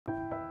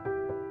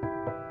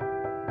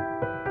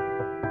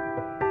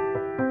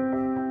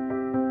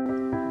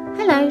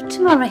Hello,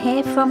 Tamara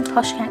here from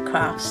Posh Cat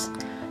Crafts.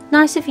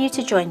 Nice of you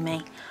to join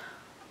me.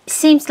 It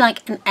seems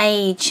like an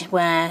age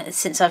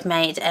since I've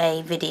made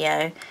a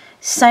video.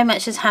 So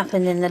much has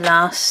happened in the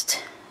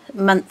last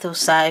month or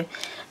so.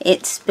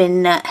 It's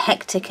been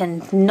hectic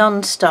and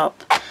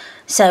non-stop.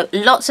 So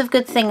lots of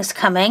good things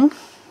coming.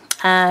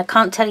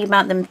 Can't tell you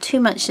about them too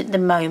much at the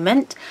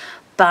moment,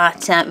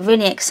 but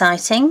really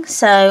exciting.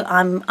 So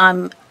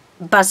I'm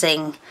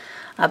buzzing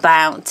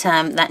about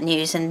that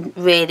news and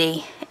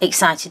really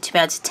excited to be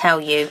able to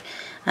tell you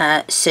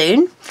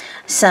soon.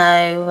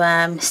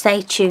 So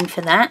stay tuned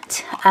for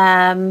that.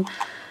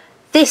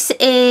 This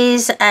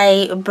is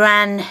a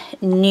brand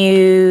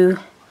new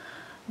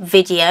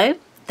video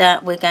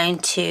that we're going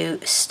to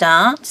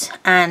start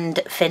and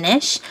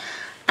finish,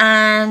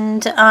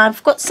 and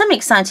I've got some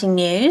exciting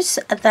news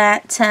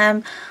that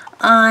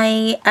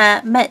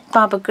I met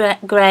Barbara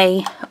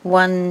Gray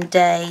one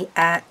day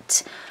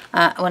at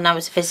when I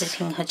was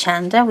visiting her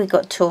chanda. We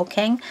got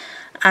talking,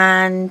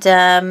 and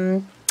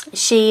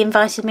she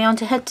invited me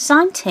onto her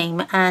design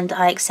team, and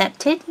I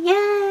accepted.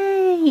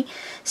 Yay!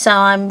 So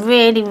I'm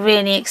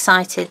really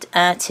excited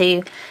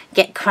to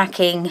get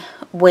cracking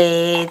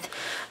with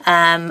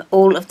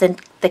all of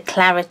the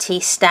clarity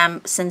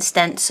stamps and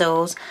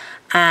stencils,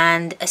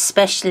 and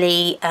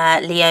especially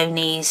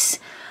Leonie's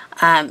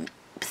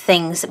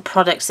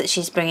products that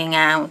she's bringing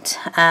out.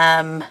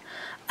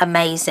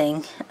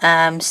 Amazing.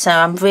 So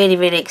I'm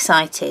really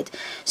excited.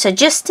 So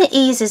just to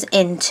ease us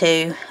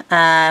into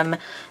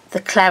the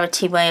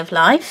clarity way of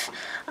life,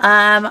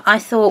 I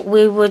thought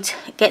we would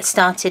get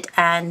started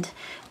and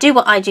do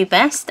what I do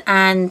best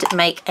and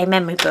make a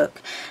memory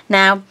book.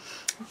 Now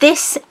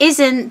this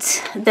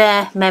isn't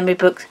the memory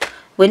book.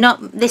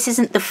 This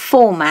isn't the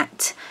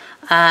format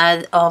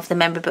of the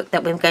memory book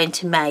that we're going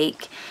to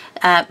make.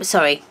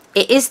 Sorry,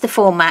 it is the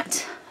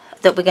format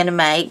that we're going to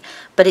make,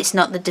 but it's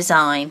not the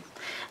design.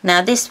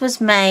 Now this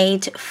was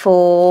made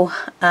for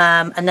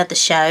another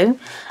show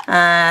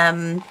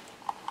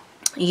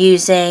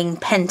using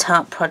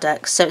Pentart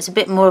products, so it's a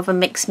bit more of a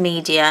mixed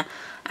media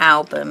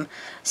album.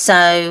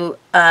 So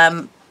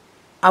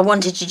I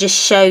wanted to just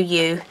show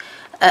you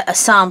a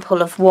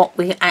sample of what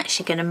we're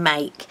actually going to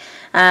make.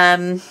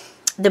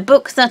 The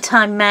book that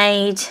I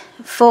made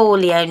for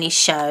Leonie's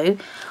show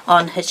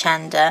on her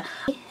chanda,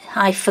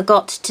 I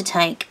forgot to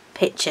take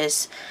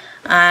pictures,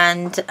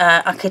 and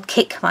I could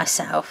kick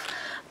myself.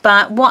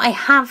 But what I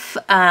have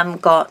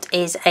got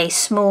is a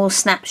small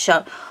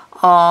snapshot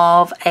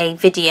of a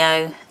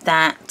video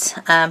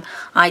that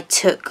I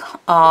took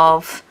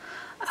of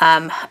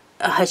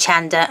her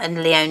chanda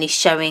and Leonie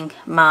showing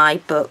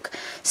my book.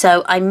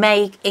 So I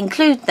may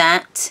include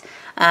that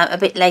a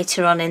bit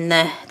later on in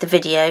the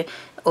video,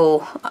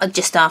 or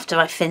just after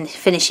I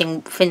finished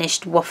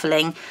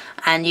waffling,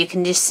 and you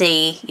can just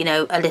see, you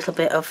know, a little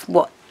bit of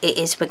what it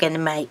is we're going to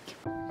make.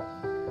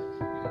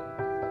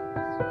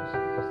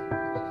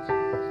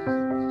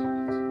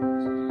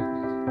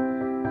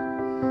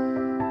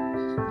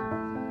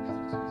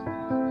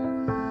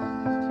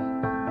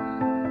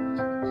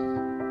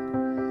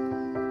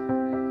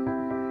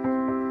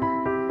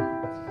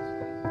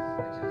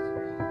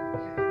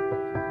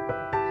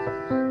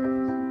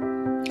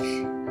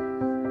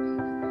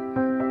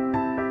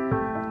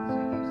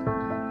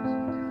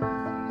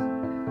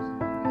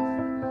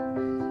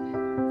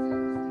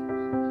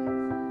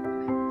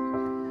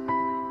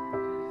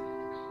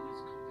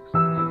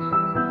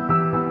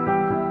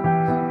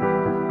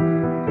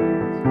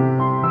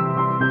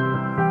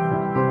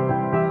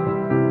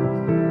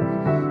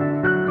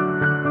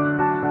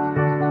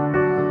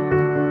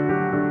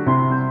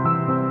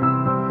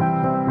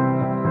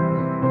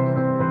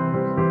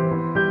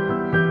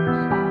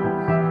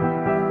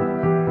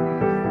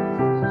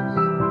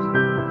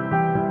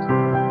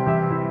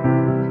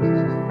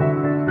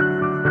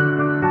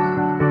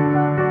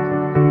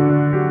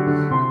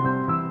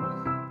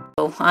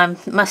 I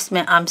must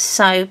admit, I'm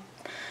so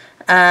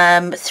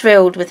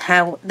thrilled with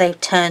how they've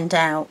turned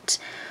out.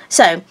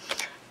 So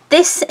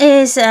this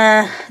is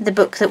the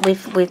book that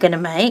we're going to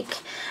make.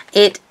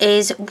 We're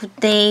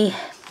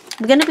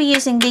going to be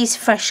using these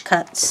Fresh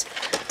Cuts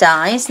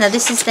dies. Now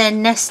this is their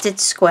nested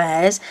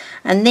squares,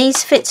 and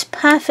these fit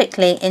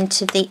perfectly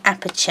into the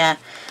aperture,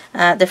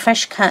 the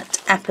Fresh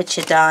Cut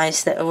aperture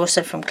dies that are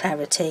also from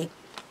Clarity.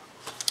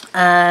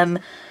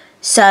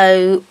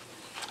 So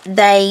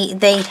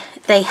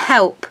they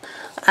help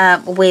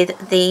with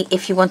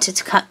if you wanted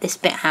to cut this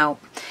bit out,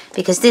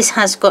 because this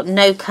has got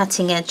no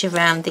cutting edge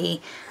around the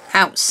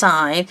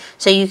outside,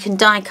 so you can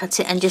die cut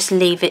it and just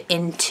leave it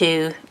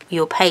into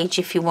your page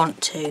if you want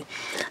to.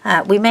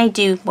 We may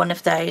do one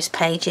of those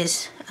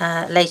pages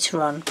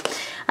later on.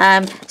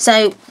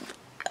 So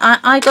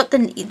I got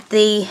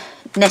the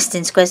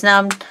nesting squares.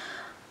 Now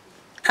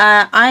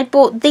I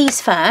bought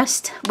these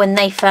first when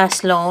they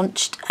first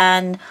launched,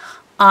 and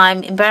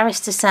I'm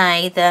embarrassed to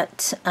say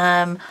that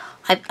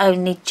I've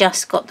only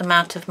just got them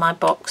out of my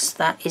box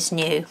that is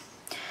new.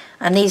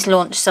 and these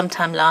launched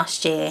sometime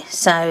last year,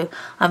 so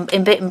I'm a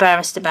bit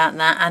embarrassed about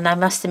that. And I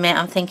must admit,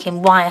 I'm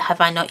thinking, why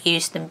have I not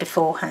used them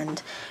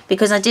beforehand?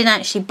 Because I didn't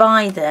actually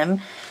buy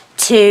them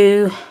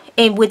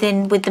with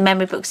the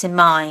memory books in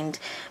mind,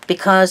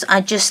 because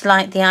I just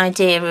like the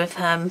idea of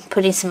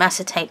putting some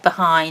acetate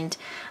behind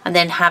and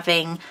then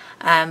having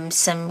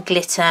some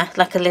glitter,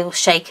 like a little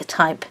shaker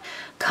type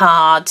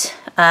card,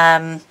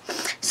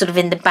 sort of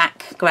in the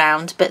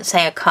background, but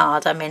say a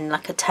card, I mean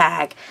like a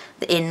tag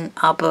in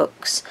our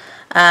books.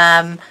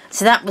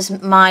 So that was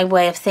my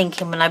way of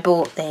thinking when I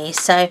bought these.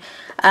 So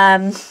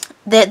there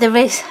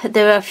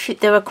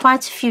are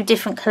quite a few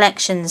different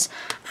collections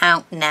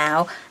out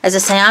now. As I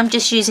say, I'm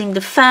just using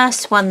the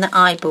first one that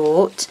I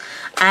bought,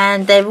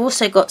 and they've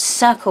also got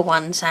circle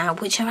ones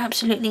out, which are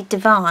absolutely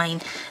divine.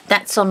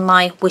 That's on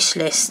my wish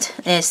list,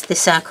 is the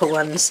circle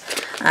ones,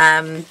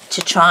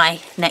 to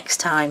try next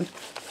time.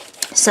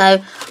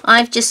 So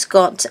I've just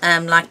got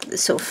like the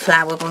sort of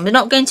flower one. We're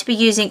not going to be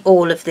using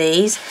all of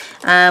these,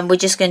 we're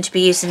just going to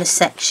be using a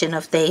section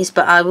of these,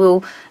 but I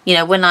will, you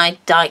know, when I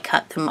die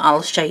cut them,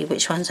 I'll show you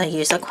which ones I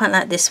use. I quite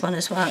like this one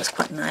as well, it's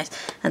quite nice,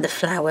 and the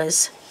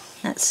flowers,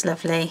 that's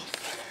lovely.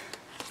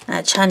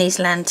 Chinese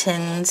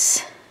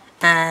lanterns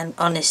and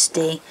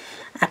honesty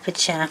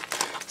aperture.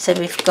 So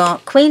we've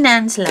got Queen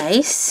Anne's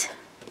lace,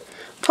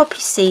 poppy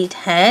seed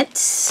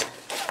heads,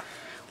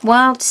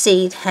 wild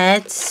seed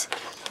heads,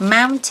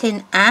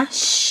 mountain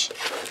ash,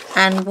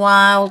 and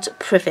wild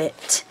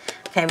privet.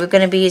 Okay, we're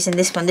going to be using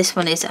this one. This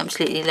one is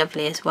absolutely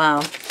lovely as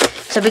well.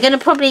 So we're going to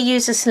probably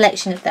use a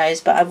selection of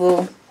those, but I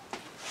will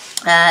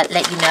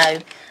let you know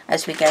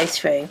as we go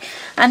through.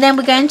 And then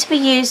we're going to be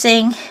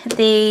using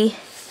the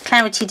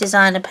Clarity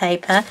Designer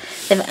paper.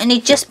 They've only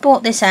just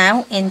bought this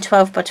out in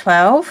 12 by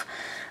 12,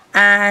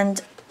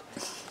 and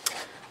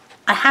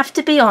I have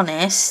to be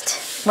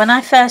honest, when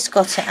I first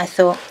got it I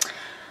thought,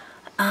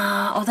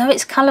 although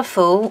it's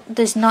colourful,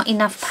 there's not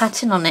enough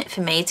pattern on it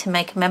for me to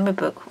make a memory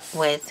book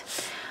with.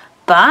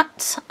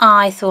 But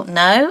I thought,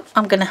 no,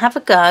 I'm going to have a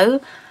go,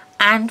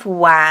 and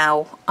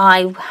wow,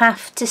 I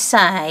have to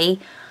say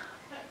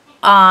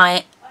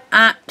I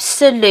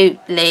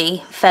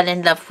absolutely fell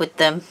in love with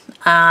them.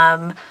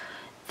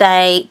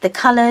 The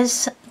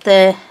colours,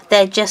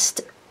 they're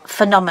just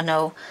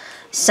phenomenal.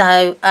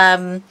 So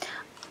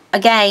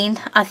again,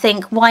 I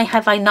think, why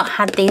have I not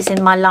had these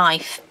in my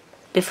life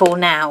before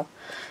now?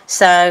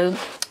 So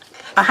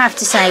I have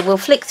to say, we'll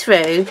flick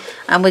through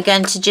and we're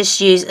going to just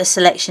use a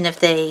selection of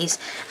these.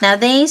 Now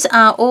these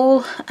are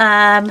all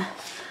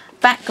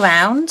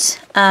backgrounds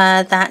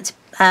that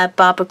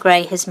Barbara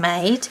Gray has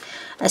made,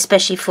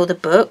 especially for the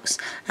books,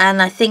 and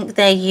I think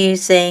they're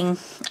using,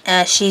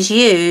 she's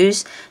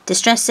used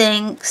distress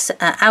inks,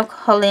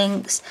 alcohol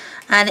inks,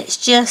 and it's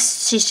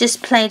just, she's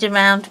just played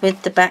around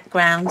with the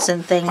backgrounds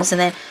and things, and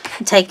then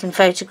taken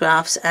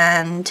photographs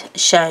and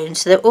shown.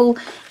 So they're all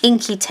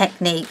inky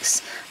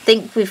techniques. I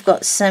think we've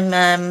got some,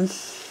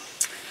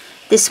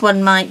 this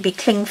one might be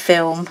cling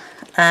film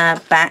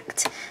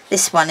backed.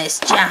 This one is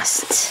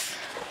just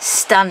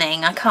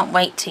stunning. I can't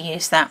wait to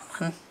use that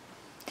one.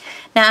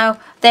 Now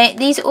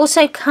these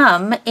also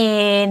come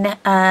in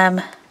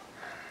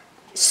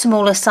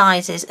smaller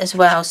sizes as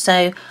well,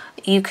 so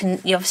you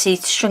obviously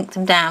shrink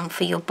them down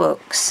for your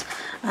books.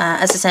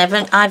 As I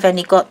say, I've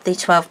only got the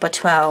 12 by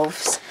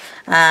 12s,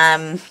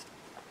 and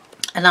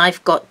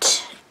I've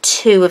got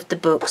two of the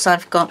books.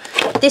 I've got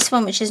this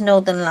one, which is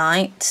Northern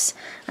Lights,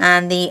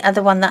 and the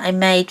other one that I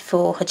made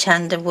for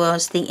Hochanda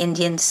was the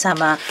Indian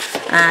Summer,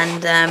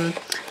 and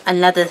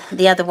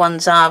the other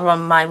ones are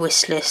on my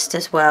wish list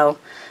as well.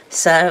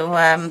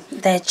 So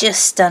they're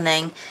just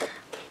stunning.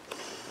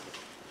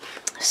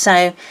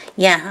 So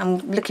yeah, I'm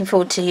looking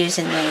forward to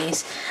using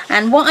these.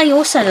 And what I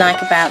also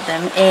like about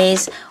them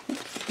is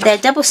they're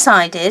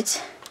double-sided,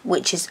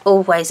 which is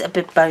always a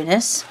big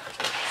bonus.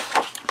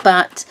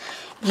 But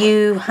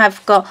you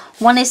have got,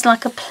 one is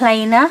like a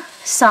plainer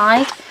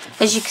side,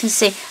 as you can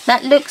see.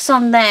 That looks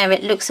on there,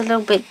 it looks a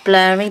little bit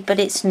blurry, but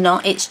it's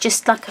not. It's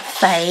just like a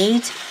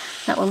fade.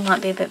 That one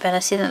might be a bit better.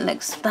 See,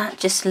 that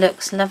just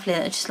looks lovely.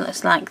 That just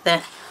looks like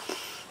the,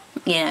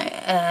 you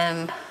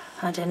know,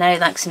 I don't know,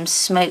 like some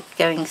smoke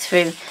going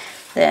through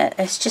there.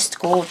 It's just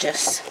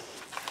gorgeous.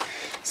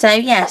 So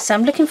yeah, so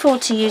I'm looking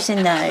forward to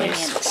using those.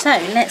 So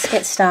let's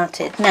get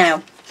started.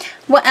 Now,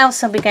 what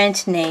else are we going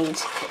to need?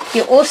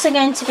 You're also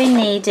going to be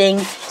needing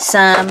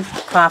some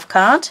craft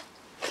card.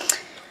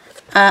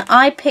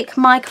 I pick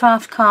my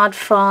craft card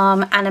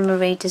from Anna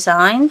Marie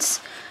Designs.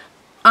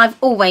 I've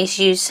always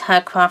used her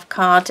craft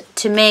card.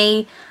 To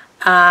me,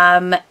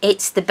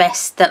 it's the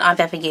best that I've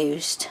ever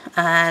used,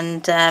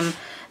 and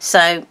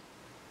so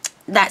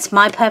that's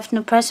my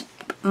personal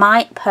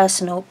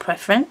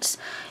preference.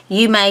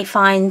 You may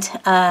find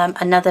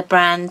another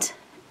brand,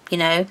 you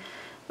know,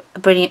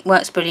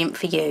 works brilliant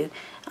for you.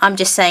 I'm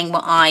just saying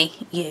what I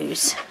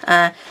use,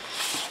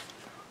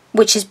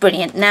 which is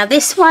brilliant. Now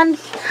this one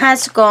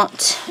has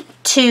got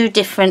two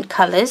different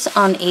colours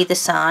on either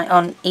side,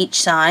 on each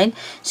side.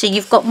 So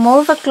you've got more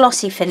of a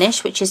glossy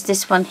finish, which is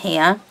this one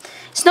here.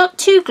 It's not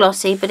too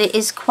glossy, but it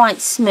is quite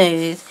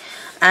smooth.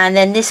 and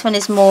then this one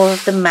is more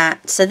of the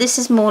matte. So this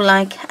is more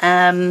like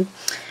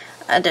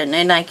I don't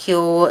know, like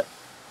your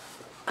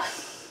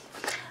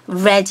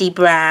reddy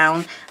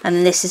brown,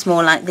 and this is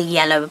more like the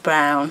yellow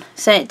brown.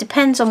 So it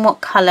depends on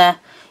what colour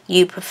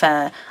you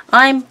prefer.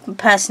 I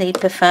personally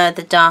prefer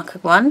the darker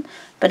one,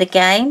 but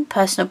again,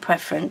 personal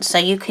preference, so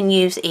you can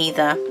use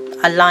either.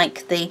 I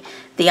like the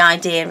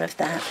idea of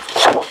that.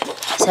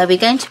 So we're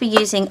going to be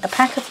using a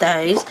pack of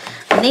those,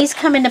 and these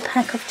come in a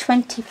pack of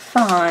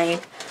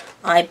 25,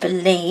 I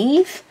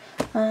believe.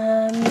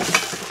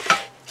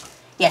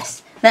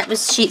 Yes, that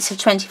was sheets of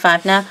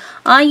 25. Now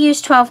I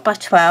use 12 by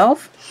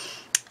 12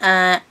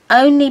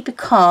 only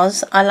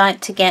because I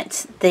like to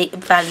get the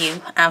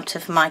value out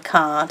of my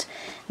card.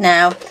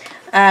 Now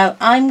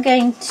I'm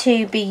going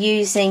to be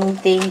using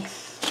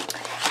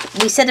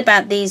we said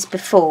about these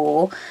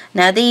before.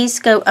 Now these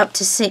go up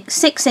to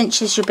 6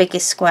 inches, your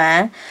biggest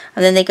square,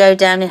 and then they go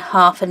down in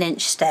 1/2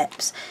 inch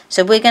steps.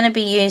 So we're going to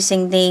be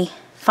using the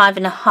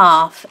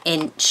 5.5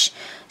 inch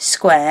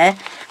square,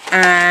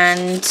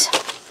 and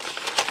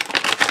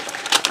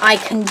I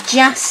can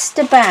just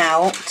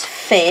about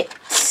fit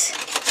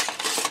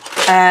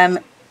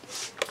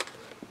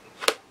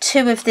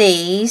 2 of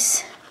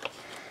these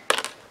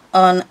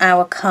on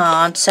our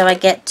card, so I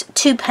get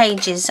 2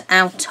 pages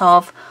out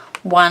of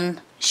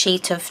 1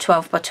 sheet of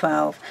 12 by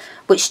 12,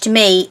 which to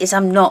me is,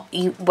 I'm not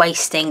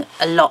wasting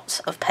a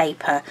lot of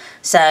paper,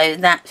 so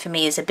that for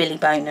me is a Billy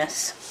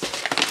bonus.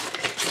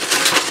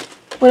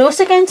 I'm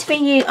also going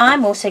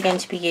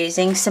to be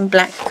using some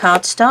black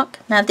cardstock.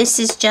 Now this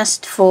is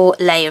just for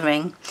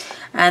layering,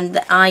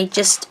 and I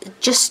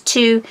just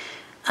to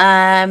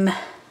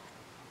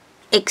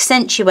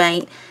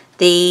accentuate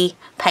the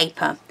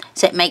paper,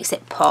 so it makes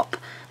it pop.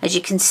 As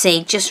you can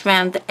see, just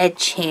round the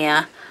edge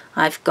here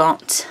I've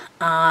got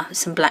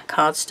some black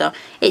cardstock.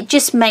 It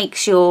just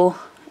makes your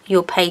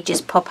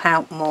pages pop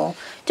out more.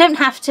 Don't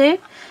have to,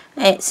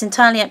 it's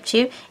entirely up to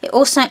you. It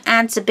also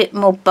adds a bit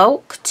more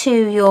bulk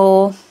to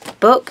your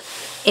book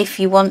if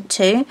you want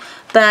to,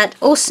 but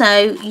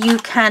also you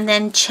can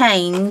then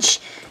change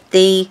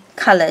the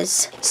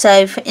colours.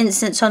 So for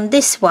instance, on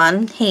this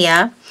one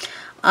here,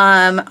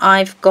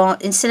 I've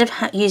got, instead of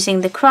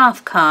using the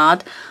craft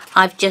card,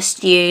 I've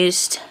just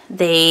used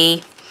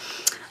the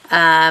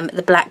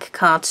black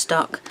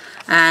cardstock,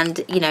 and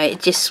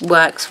it just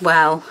works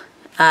well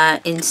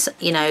in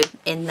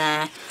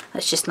there.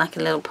 That's just like a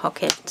little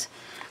pocket.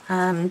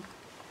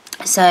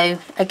 So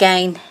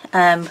again,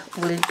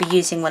 we'll be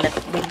using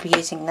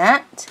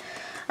that.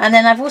 And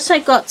then I've also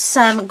got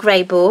some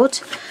grey board.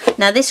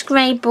 Now this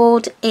grey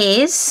board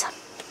is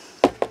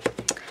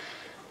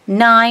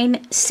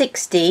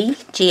 960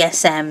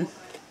 GSM.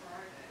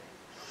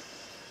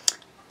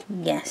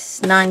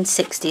 Yes,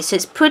 960. So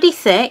it's pretty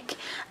thick,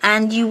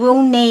 and you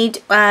will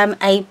need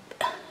a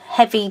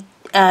heavy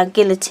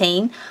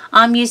guillotine.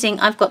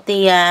 I've got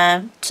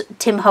the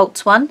Tim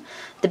Holtz one,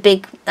 the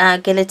big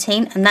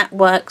guillotine, and that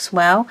works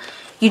well.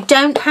 You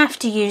don't have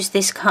to use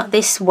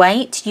this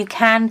weight. You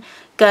can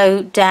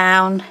go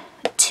down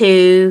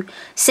to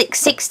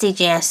 660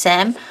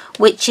 GSM,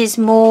 which is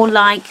more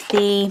like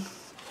the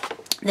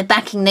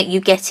backing that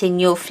you get in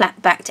your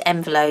flat backed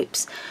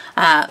envelopes,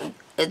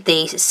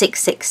 the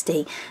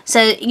 660.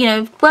 So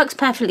works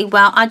perfectly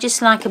well. I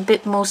just like a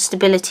bit more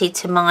stability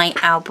to my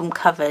album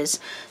covers,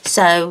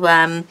 so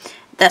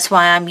that's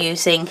why I'm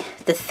using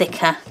the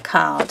thicker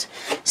card.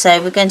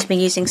 So we're going to be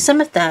using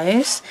some of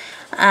those.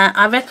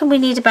 I reckon we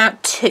need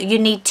about 2. You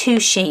need 2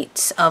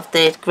 sheets of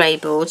the grey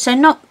board, so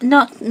not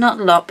a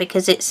lot,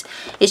 because it's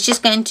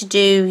just going to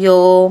do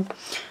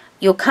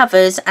your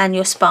covers and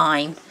your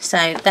spine,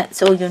 so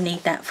that's all you'll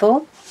need that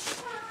for.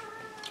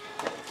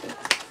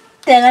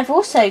 Then I've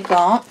also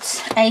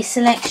got a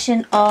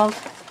selection of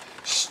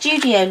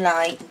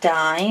StudioLight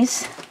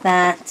dies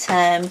that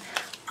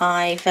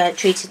I've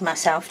treated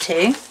myself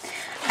to,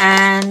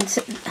 and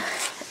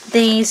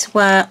these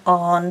were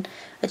on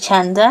a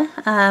Chanda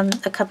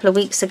a couple of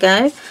weeks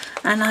ago,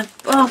 and I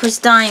was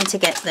dying to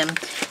get them.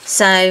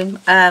 So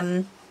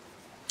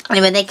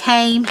anyway, they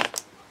came, I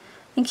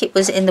think it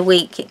was in the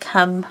week, it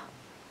come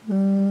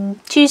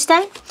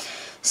Tuesday.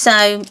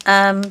 So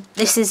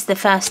this is the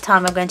first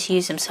time I'm going to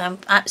use them, so I'm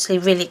actually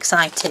really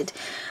excited.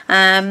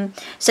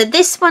 So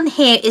this one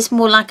here is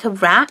more like a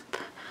wrap,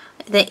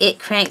 that it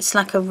creates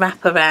like a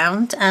wrap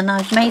around, and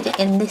I've made it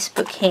in this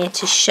book here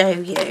to show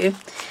you,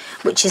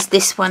 which is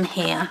this one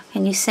here.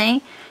 Can you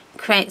see? It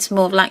creates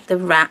more like the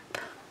wrap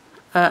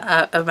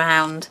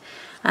around,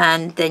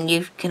 and then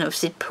you can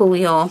obviously pull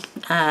your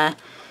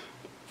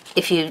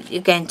if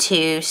you're going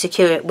to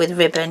secure it with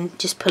ribbon,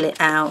 just pull it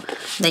out.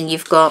 Then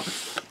you've got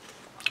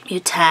your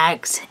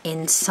tags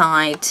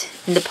inside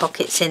in the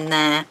pockets in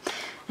there.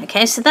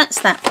 Okay, so that's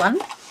that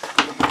one.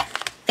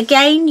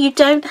 Again, you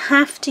don't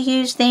have to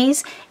use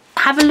these.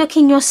 Have a look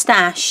in your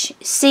stash,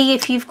 see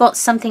if you've got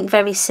something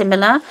very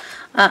similar.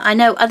 I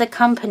know other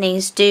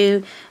companies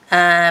do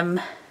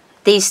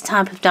these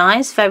type of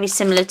dies, very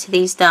similar to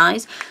these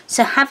dies,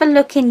 so have a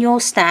look in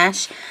your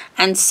stash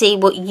and see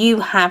what you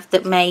have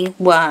that may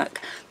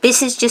work.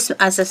 this is just,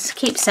 as I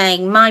keep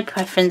saying, my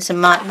preference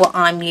and what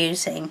I'm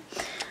using.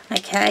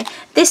 Okay,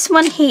 this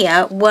one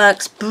here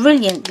works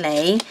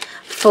brilliantly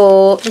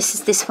for,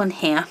 this one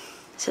here.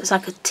 So it's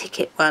like a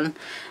ticket one.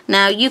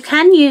 Now you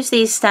can use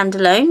these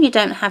standalone. You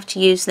don't have to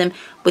use them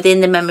within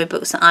the memory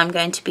books that I'm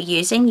going to be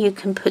using. You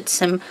can put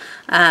some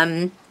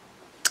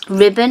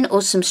ribbon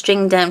or some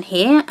string down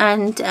here,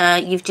 and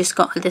you've just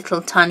got a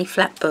little tiny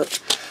flat book.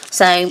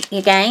 So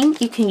again,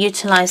 you can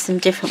utilize them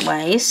different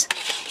ways.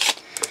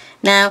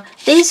 Now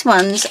these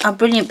ones are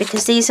brilliant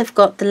because these have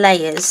got the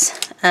layers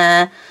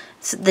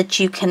that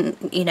you can,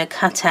 you know,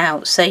 cut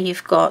out. So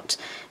you've got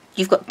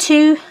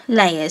 2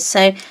 layers.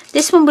 So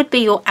this one would be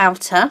your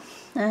outer.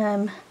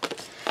 No,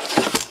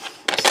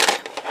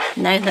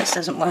 that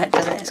doesn't work,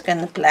 does it? It's going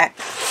to black.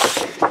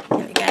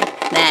 There we go.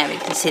 There, we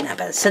can see that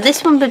better. So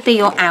this one would be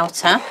your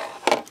outer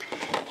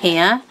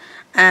here,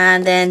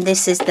 and then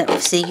this is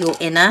obviously your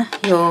inner,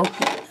 your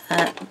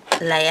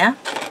layer,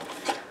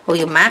 or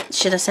your mat,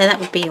 should I say. That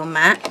would be your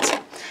mat.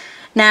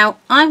 Now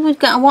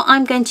what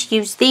I'm going to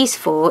use these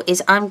for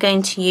is I'm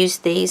going to use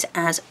these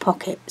as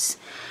pockets.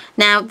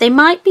 Now they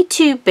might be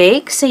too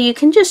big, so you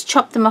can just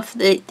chop them off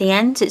the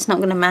ends, it's not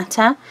going to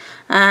matter,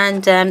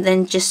 and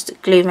then just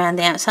glue around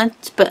the outside,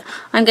 but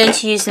I'm going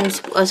to use them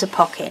as a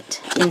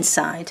pocket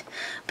inside.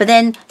 But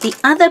then the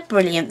other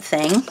brilliant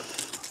thing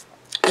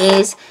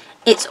is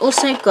it's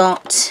also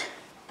got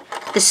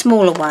the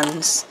smaller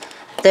ones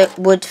that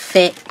would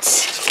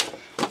fit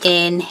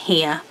in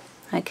here.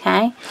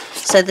 Okay,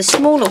 so the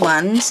smaller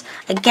ones,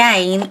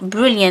 again,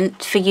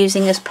 brilliant for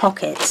using as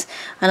pockets.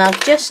 And I'll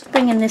just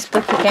bring in this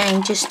book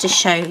again just to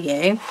show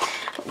you,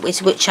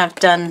 which I've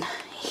done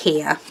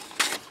here.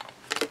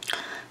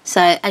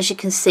 So as you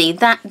can see,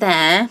 that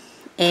there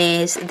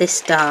is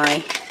this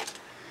die.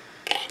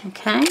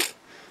 Okay,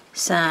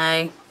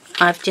 so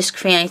I've just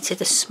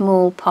created a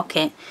small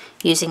pocket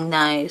using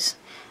those.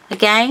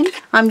 Again,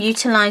 I'm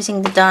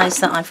utilising the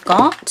dies that I've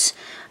got,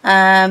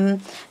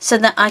 so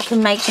that I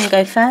can make them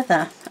go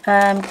further,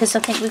 because I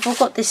think we've all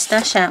got this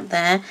stash out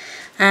there,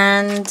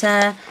 and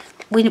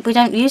we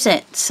don't use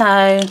it. So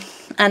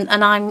and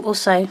I'm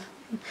also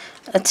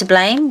to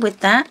blame with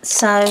that.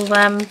 So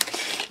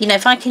you know,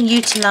 if I can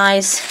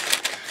utilise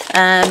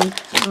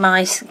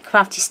my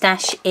crafty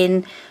stash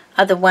in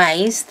other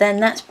ways, then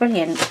that's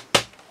brilliant.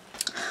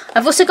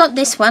 I've also got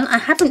this one. I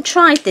haven't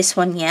tried this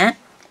one yet.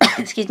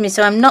 Excuse me,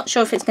 so I'm not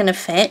sure if it's going to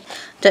fit.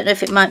 Don't know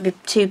if it might be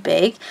too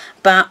big,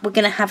 but we're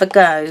going to have a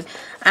go.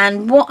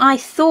 And what I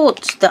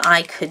thought that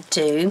I could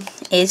do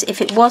is,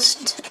 if it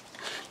was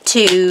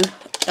too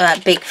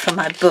big for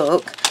my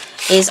book,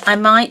 is I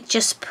might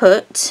just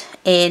put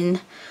in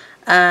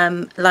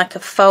like a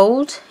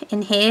fold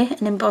in here,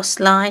 an embossed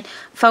line,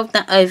 fold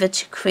that over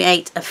to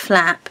create a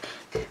flap,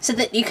 so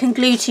that you can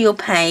glue to your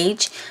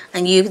page,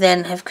 and you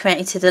then have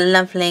created a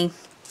lovely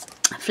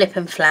flip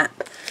and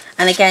flap.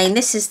 And again,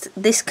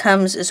 this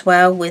comes as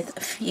well with a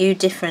few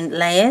different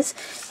layers.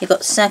 You've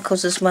got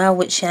circles as well,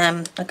 which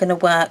are going to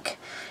work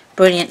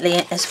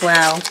brilliantly as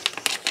well.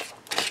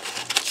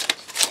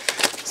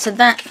 So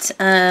that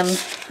I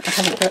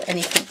haven't got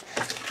anything.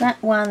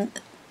 That one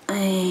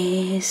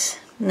is,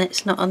 no,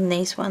 it's not on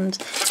these ones,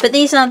 but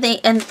these are the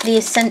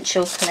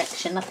Essential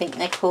collection, I think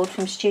they're called,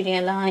 from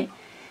StudioLight.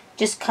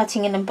 Just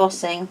cutting and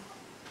embossing.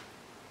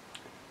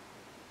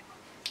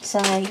 So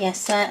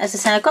yes, as I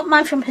say, I got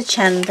mine from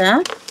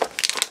Hachanda.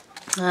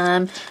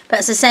 But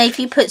as I say, if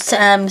you put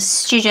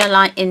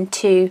StudioLight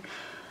into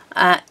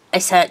a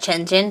search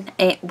engine,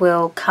 it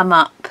will come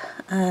up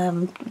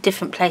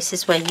different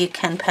places where you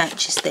can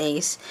purchase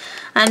these.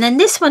 And then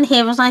this one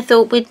here was, I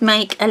thought we'd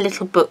make a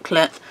little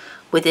booklet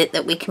with it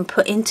that we can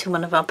put into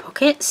one of our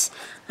pockets,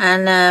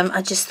 and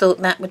I just thought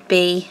that would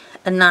be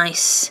a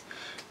nice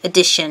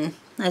addition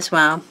as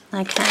well.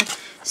 Okay,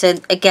 so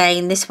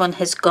again, this one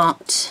has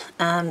got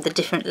the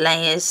different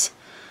layers,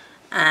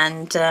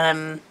 and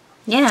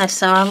yeah,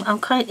 so I'm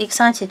quite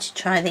excited to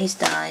try these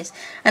dies.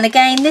 And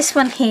again, this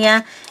one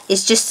here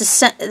is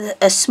just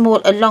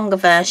a longer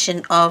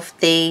version of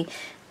the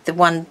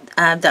one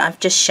that I've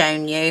just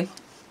shown you.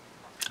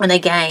 And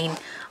again,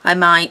 I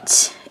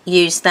might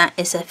use that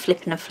as a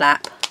flip and a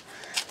flap.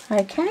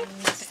 Okay,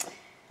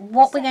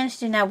 what we're going to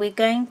do now, we're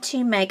going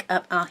to make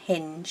up our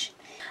hinge.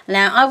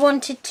 Now, I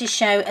wanted to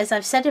show, as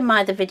I've said in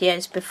my other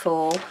videos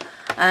before,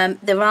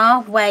 there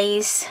are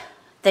ways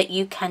that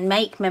you can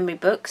make memory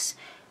books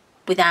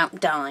without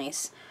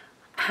dies.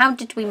 How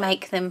did we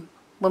make them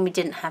when we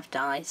didn't have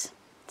dies?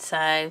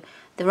 So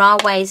there are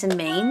ways and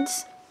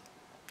means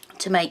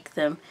to make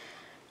them.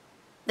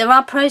 There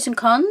are pros and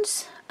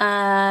cons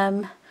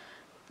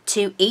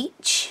to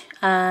each,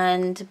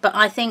 but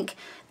I think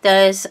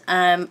there's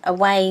a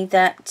way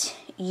that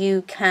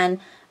you can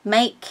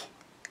make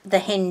the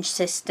hinge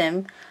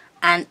system,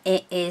 and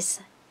it is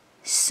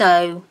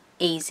so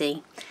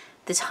easy.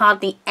 There's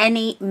hardly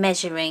any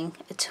measuring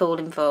at all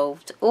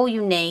involved. All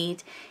you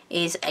need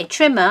is a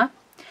trimmer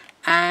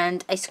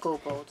and a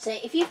scoreboard. So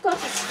if you've got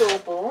a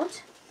scoreboard,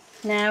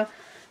 now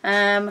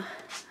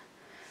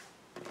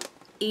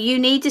you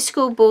need a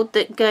school board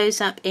that goes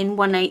up in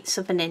 1/8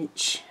 of an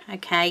inch.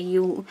 Okay,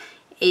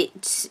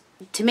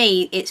 to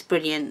me it's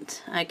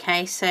brilliant.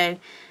 Okay, so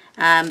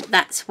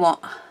that's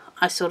what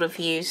I sort of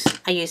use.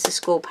 I use the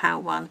School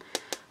Power one.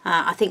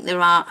 I think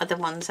there are other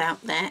ones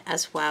out there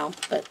as well,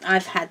 but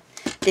I've had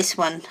this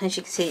one. As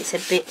you can see, it's a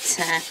bit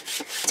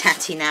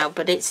tatty now,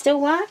 but it still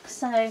works,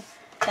 so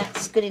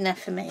that's good enough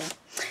for me.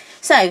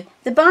 So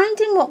the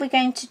binding, what we're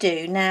going to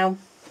do now,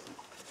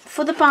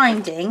 for the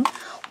binding,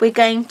 we're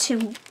going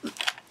to,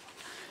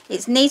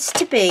 it needs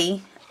to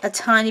be a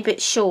tiny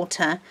bit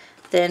shorter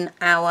than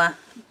our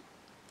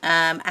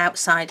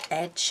outside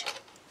edge.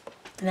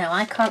 Now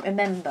I can't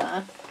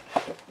remember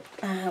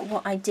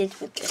what I did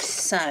with this,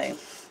 so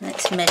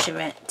let's measure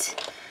it.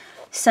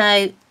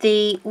 So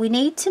we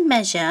need to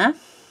measure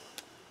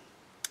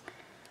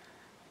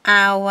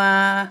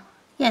our,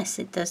 yes,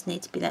 it does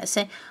need to be that.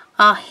 So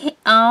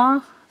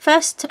our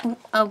first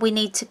we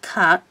need to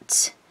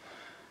cut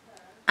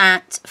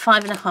at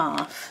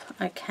 5.5.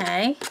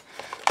 Okay,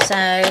 so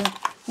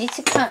you need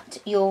to cut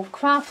your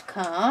craft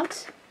card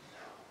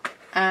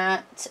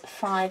at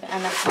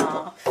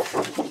 5.5.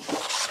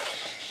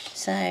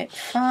 So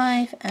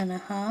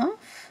 5.5.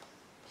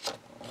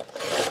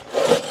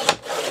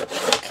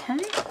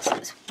 Okay, so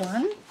that's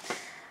one.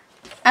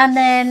 And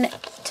then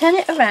turn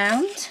it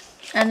around,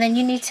 and then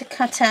you need to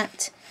cut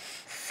at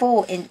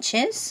 4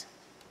 inches.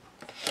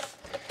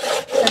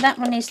 So that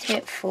one needs to be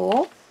at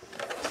 4.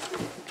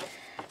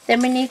 Then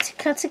we need to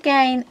cut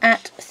again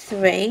at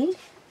 3.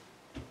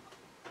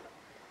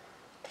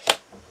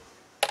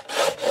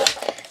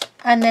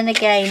 And then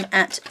again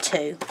at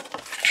 2.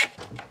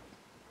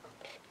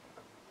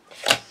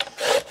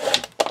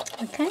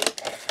 Okay,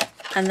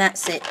 and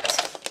that's it.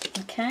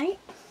 Okay,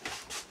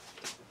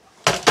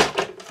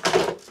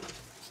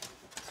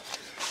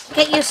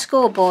 get your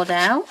scoreboard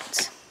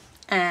out,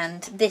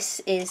 and this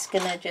is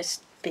gonna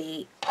just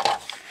be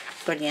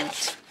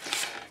brilliant.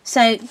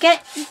 So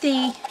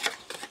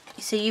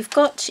so you've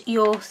got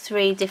your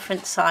 3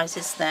 different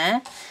sizes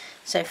there,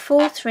 so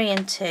 4, 3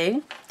 and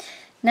 2.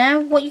 Now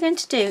what you're going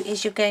to do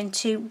is you're going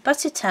to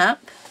butt it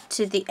up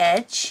to the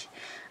edge,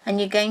 and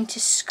you're going to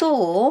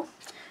score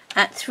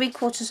at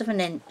 3/4 of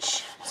an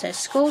inch. So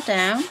score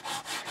down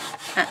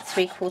at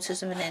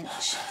 3/4 of an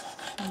inch.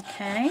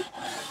 Okay,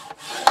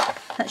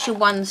 that's your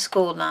one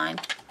score line.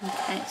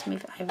 Okay, let's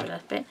move it over a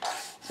little bit.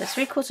 So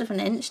 3/4 of an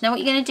inch. Now what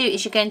you're going to do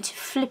is you're going to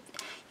flip,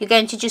 you're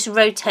going to just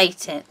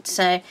rotate it.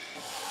 So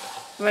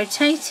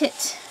rotate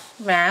it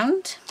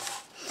round,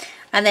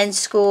 and then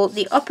score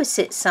the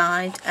opposite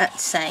side at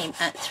same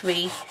at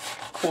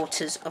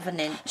 3/4 of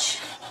an inch.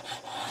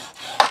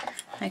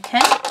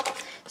 Okay,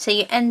 so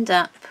you end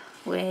up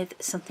with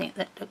something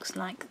that looks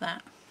like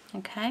that.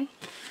 Okay,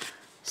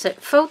 so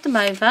fold them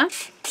over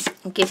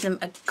and give them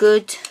a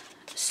good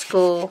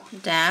score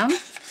down,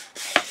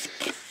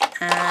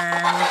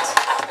 and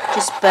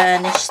just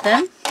burnish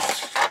them.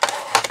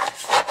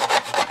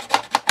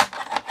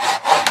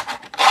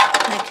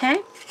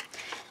 Okay,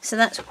 so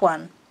that's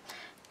one.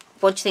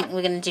 What do you think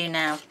we're going to do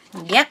now?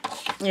 Yep,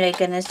 we're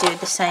going to do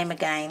the same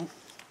again.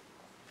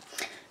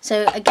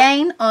 So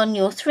again, on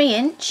your 3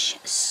 inch,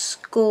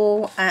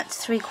 score at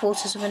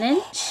 3/4 of an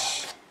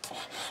inch.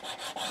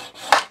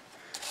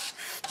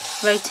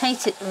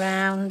 Rotate it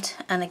round,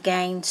 and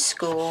again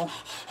score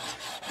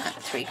at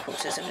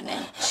 3/4 of an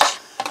inch.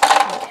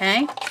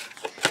 Okay.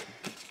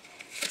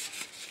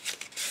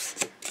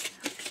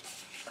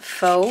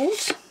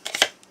 Fold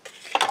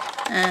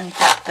and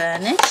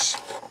burnish.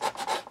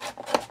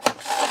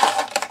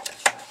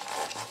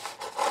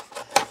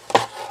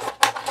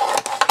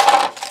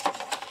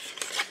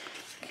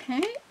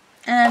 Okay,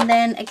 and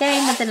then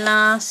again with the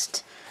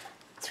last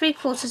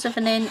 3/4 of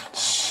an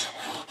inch,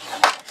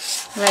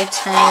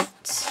 rotate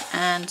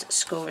and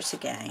score it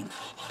again.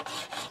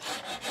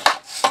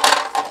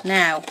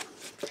 Now,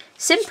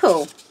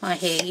 simple, I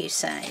hear you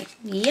say.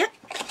 Yep,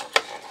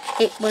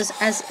 it was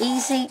as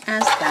easy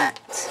as that.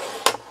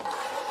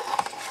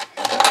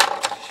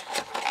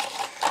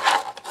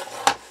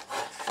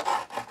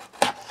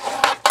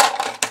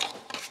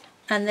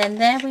 And then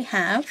there we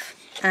have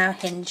our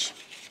hinge.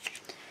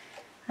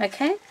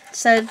 Okay,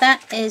 so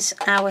that is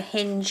our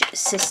hinge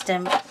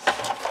system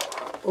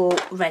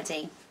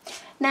already.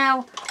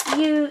 Now,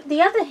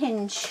 the other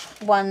hinge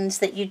ones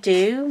that you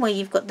do, where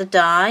you've got the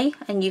die,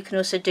 and you can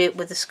also do it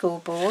with the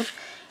scoreboard,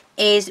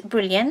 is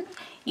brilliant.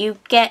 You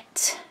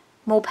get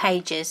more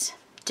pages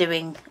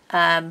doing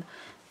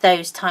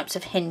those types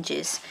of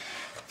hinges.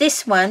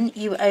 This one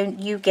you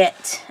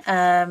get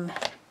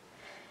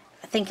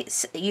I think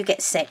you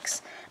get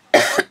 6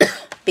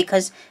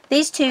 because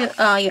these 2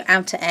 are your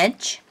outer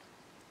edge,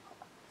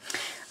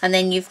 and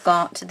then you've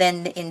got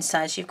the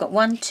insides. You've got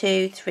 1,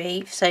 2,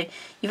 3, so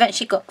you've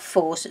actually got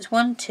 4. So it's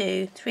 1,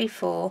 2, 3,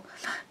 4,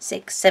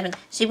 6, 7.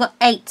 So you've got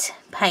 8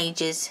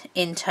 pages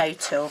in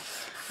total.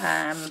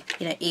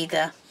 You know,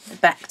 either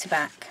back to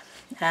back.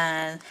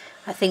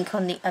 I think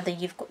on the other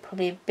you've got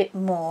probably a bit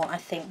more. I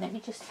think. Let me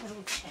just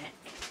double check.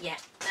 Yeah,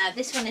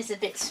 this one is a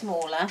bit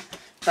smaller,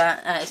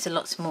 but it's a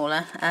lot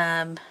smaller.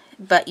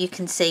 but you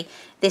can see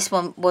this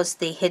one was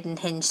the hidden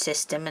hinge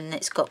system, and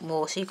it's got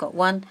more. So you've got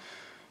 1,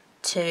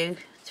 2,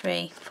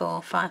 3,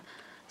 4, 5.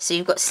 So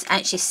you've got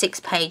actually 6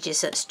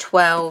 pages. That's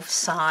 12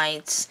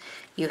 sides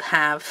you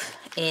have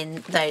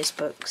in those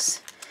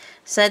books.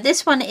 So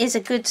this one is a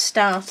good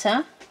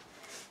starter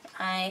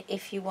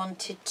if you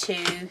wanted to,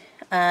 you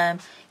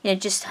know,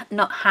 just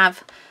not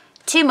have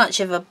too much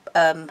of a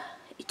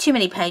too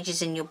many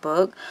pages in your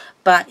book,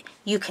 but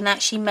you can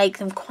actually make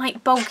them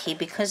quite bulky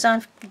because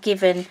I've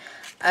given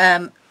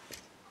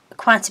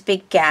quite a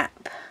big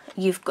gap.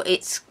 You've got,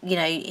 it's, you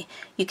know,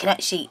 you can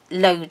actually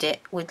load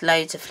it with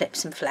loads of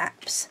flips and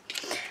flaps.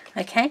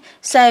 Okay,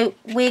 so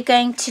we're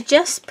going to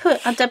just put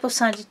a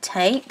double-sided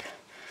tape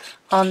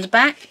on the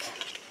back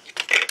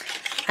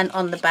and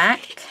on the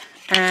back,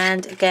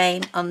 and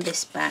again on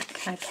this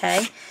back.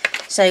 Okay,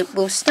 so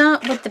we'll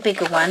start with the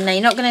bigger one. Now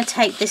you're not going to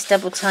take this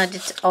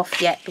double-sided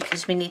off yet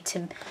because we need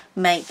to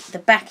make the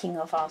backing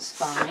of our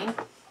spine.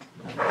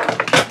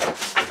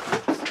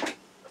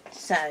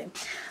 So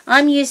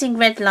I'm using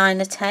red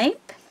liner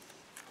tape,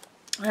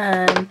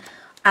 and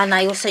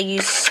I also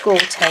use score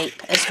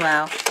tape as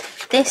well.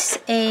 This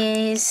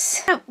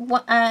is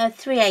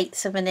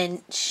 3/8 of an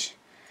inch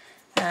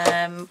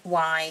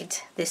wide,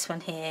 this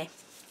one here,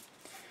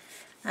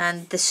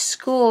 and the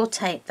score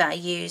tape that I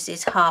use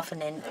is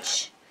 1/2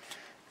 inch.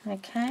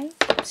 Okay,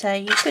 so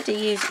you could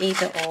use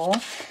either or.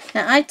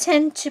 Now I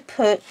tend to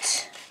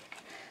put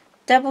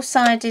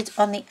double-sided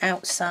on the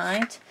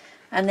outside,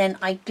 and then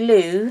I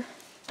glue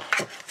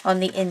on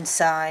the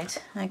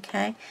inside.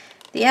 Okay,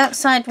 the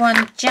outside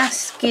one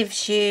just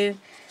gives you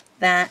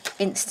that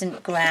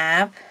instant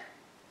grab,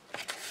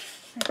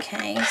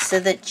 okay, so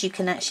that you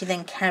can actually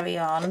then carry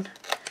on,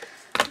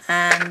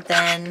 and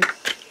then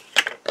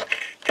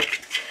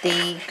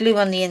the glue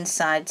on the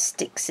inside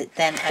sticks it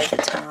then over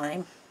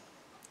time,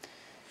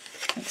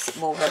 makes it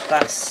more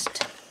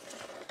robust.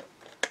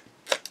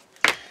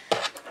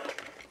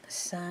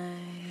 So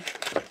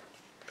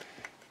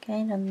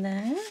again on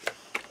there,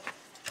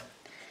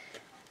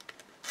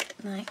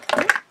 like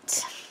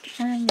that,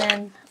 and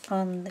then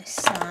on this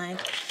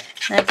side.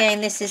 Now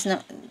again, this is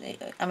not,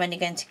 I'm only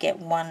going to get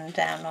one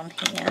down on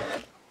here,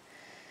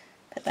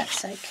 but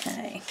that's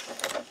okay.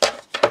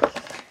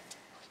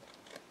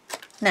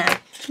 Now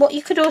what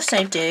you could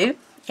also do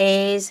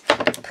is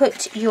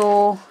put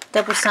your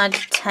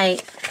double-sided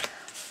tape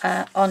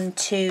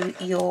onto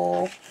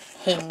your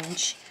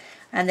hinge,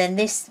 and then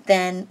this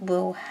then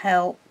will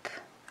help,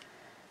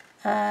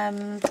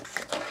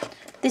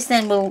 this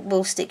then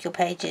will stick your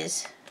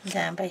pages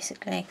down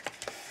basically.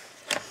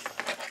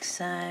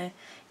 So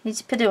you need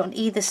to put it on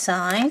either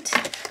side,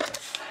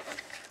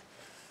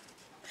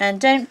 and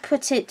don't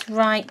put it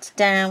right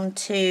down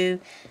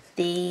to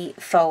the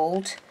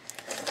fold,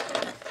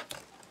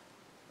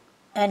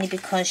 only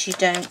because you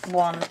don't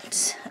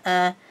want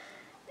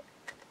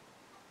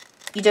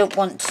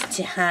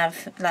to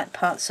have like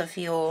parts of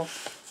the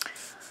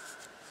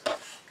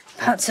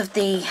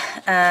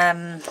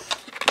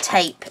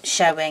tape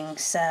showing.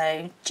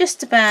 So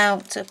just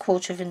about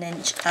 1/4 of an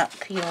inch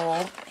up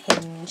your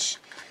hinge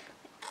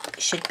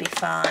should be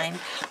fine.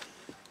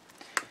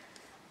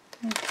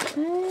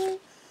 Okay.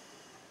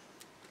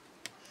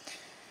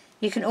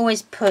 You can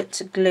always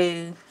put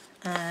glue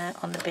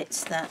on the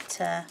bits that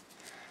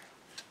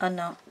are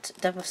not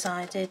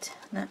double-sided.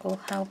 That will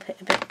help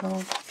it a bit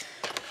more.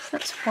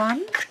 That's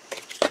one.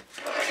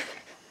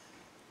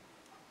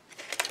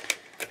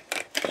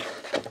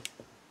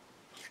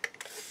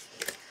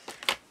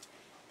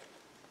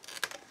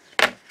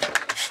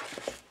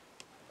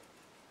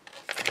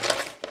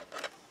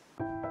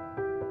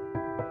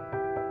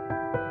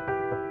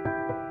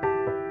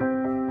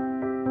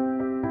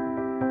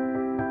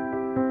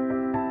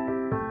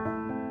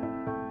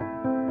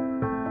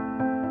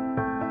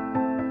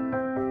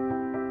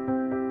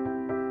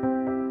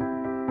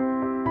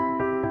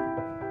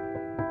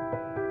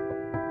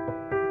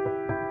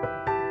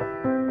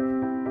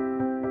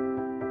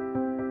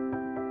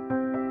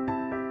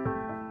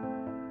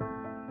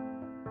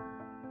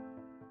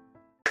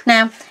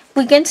 Now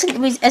we're going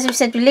to, as we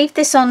said, we leave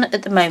this on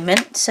at the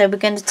moment, so we're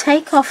going to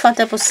take off our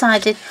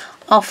double-sided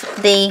off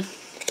the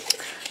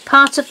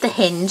part of the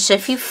hinge. So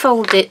if you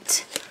fold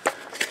it,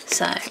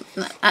 so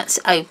that's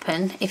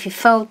open, if you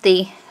fold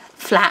the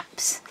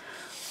flaps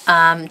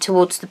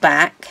towards the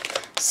back,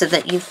 so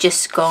that you've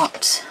just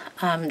got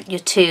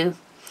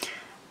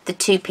the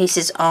two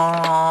pieces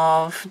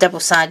of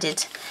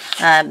double-sided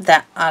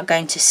that are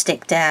going to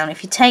stick down.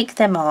 If you take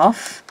them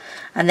off,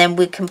 and then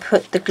we can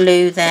put the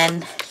glue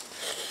then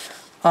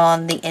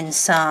on the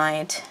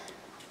inside.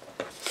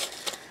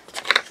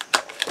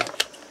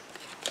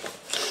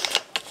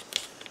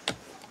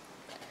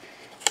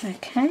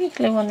 Okay,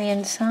 glue on the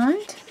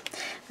inside.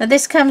 Now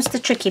this comes the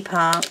tricky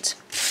part.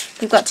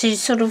 You've got to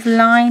sort of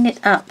line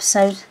it up,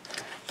 so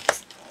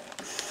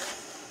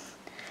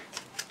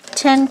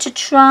tend to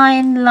try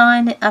and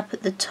line it up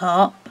at the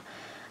top,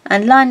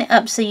 and line it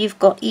up so you've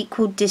got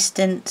equal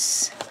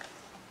distance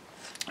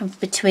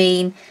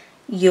between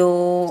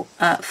your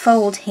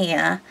fold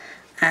here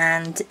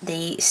and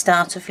the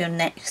start of your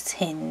next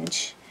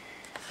hinge.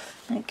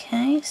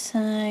 Okay, so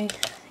I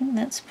think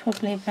that's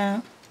probably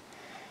about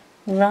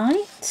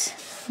right.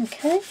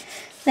 Okay,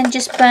 then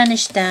just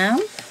burnish down.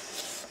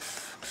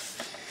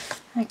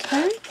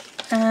 Okay,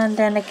 and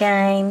then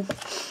again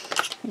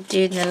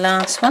do the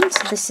last one.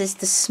 So this is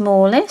the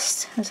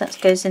smallest, as that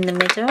goes in the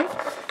middle.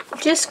 I'm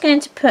just going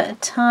to put a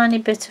tiny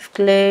bit of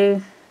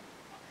glue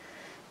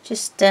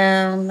just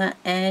down that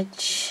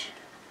edge,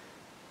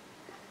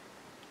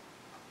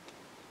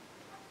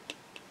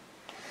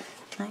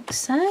 like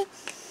so.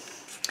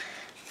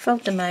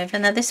 Fold them over.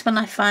 Now this one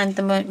I find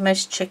the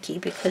most tricky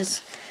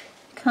because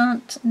you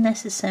can't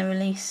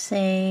necessarily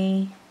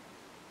see.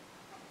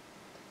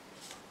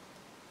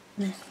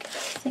 I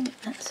think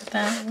that's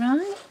about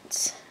right.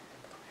 Let's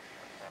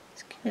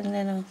give it a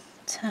little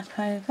tap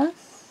over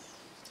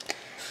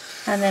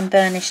and then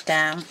burnish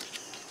down.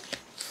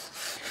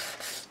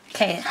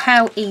 Okay,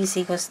 how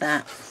easy was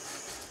that?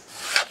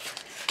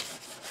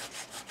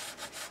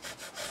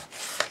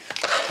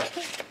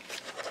 Okay.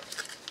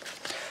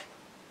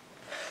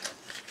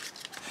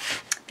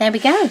 There we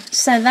go.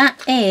 So that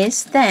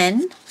is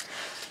then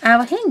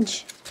our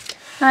hinge,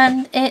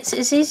 and it's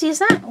as easy as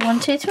that. 1,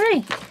 2,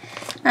 3.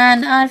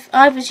 And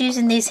I was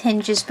using these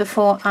hinges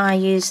before I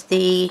used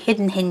the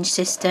hidden hinge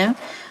system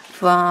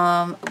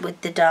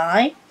with the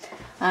die.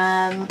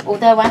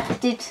 Although I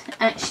did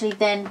actually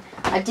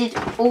I did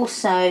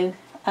also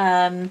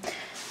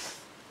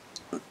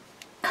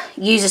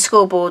use a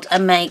scoreboard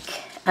and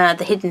make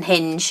the hidden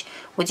hinge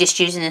with just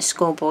using a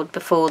scoreboard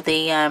before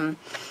the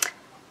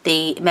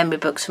memory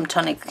books from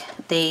Tonic,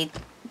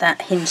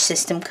 that hinge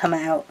system come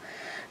out.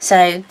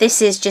 So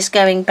this is just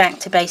going back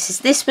to basics.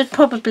 This would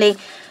probably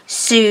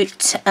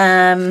suit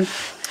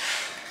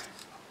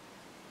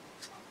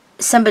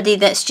somebody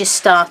that's just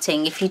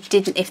starting. If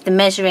the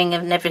measuring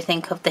and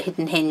everything of the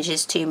hidden hinge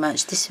is too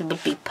much, this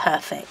would be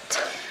perfect.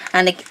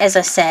 And as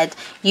I said,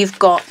 you've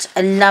got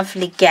a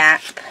lovely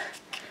gap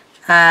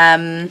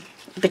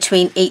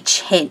between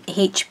each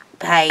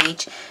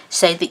page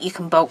so that you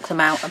can bulk them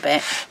out a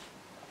bit.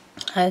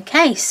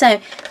 Okay, so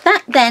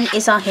that then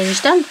is our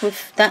hinge done.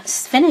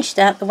 That's finished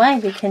out the way.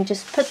 We can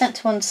just put that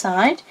to one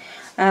side,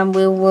 and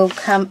we will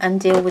come and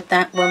deal with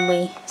that when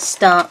we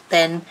start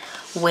then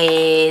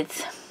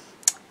with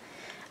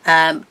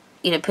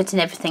you know, putting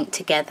everything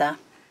together.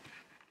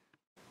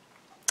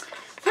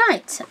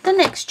 Right, the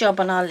next job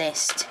on our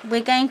list,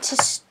 we're going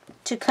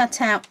to cut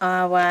out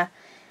our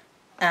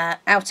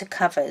outer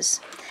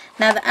covers.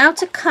 Now the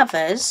outer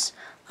covers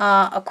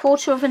are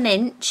 1/4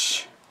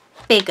 inch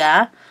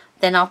bigger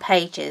than our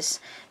pages,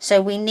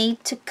 so we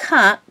need to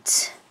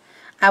cut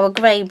our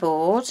grey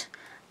board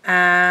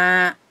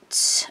at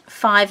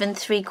 5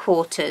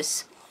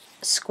 3/4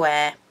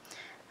 square.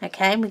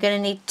 Okay, we're going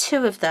to need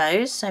 2 of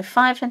those, so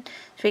 5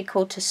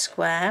 3/4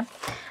 square,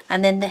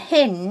 and then the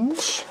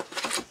hinge,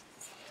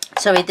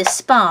 sorry, the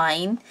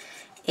spine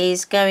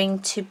is going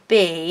to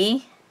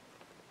be,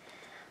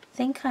 I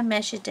think I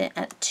measured it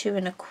at 2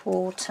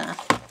 1/4.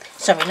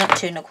 Sorry, not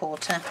 2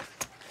 1/4.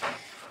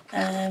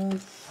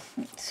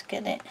 Let's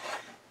get it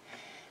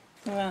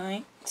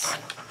right.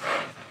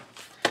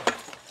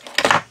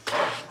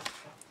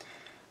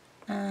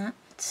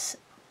 At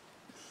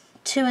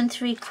 2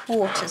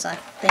 3/4, I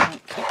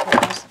think it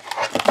was.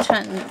 I'm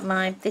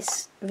trying,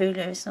 this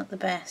ruler is not the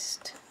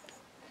best.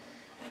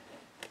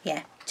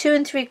 Yeah,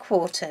 2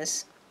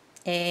 3/4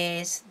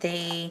 is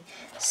the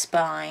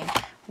spine,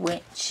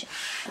 which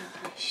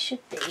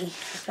should be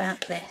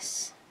about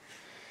this.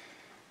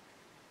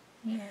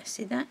 Yeah,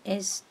 see, that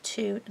is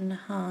 2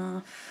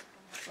 1/2.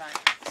 Right,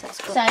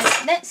 so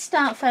let's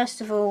start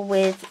first of all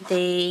with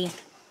the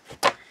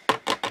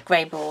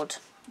grey board.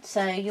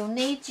 So you'll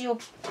need your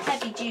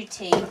heavy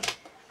duty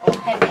or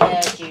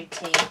heavier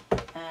duty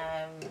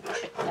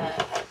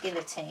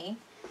guillotine.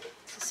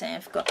 So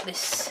I've got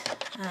this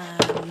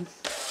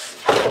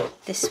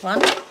this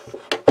one,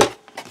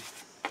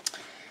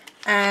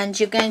 and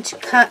you're going to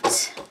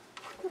cut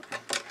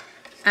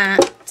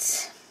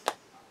at,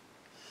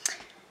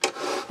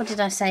 what did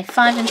I say,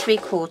 5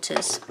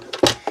 3/4.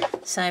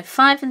 So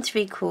 5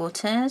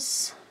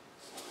 3/4.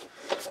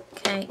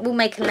 Okay, we'll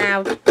make a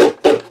loud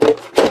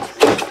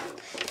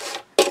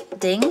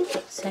ding.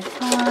 So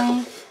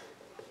 5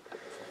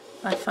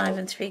 by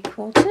 5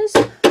 3/4.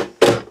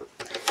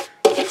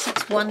 Okay, so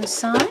that's one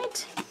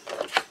side.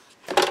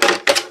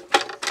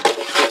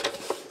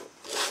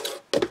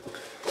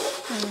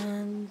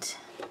 And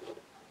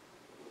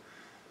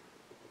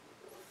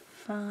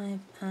 5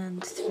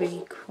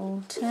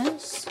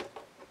 3/4.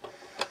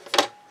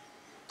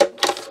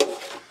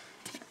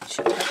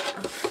 Chop that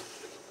off.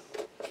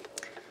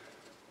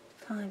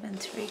 5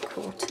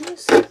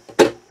 3/4.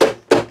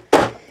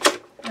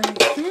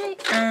 Okay,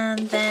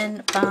 and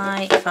then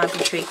by 5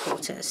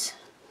 3/4.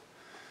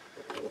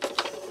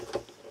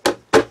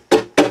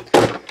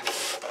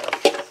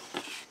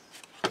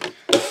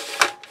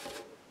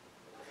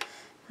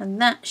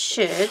 And that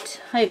should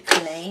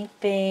hopefully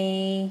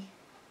be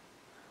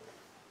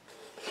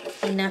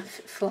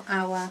enough for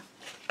our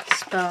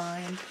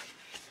spine.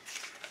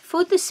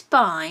 for the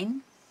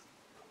spine,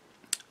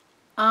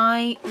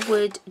 I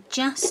would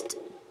just,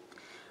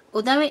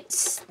 although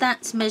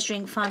that's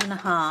measuring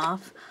 5.5,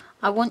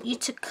 I want you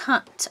to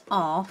cut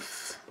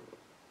off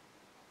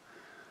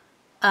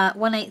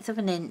 1/8 of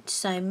an inch.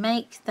 So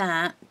make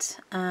that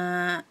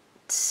at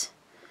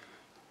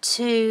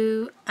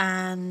 2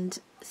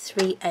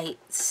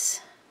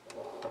 3/8.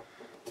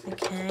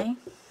 Okay.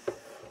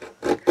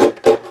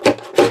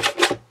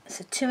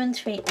 So 2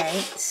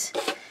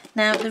 3/8.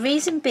 Now the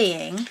reason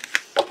being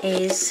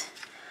is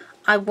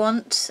I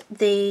want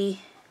the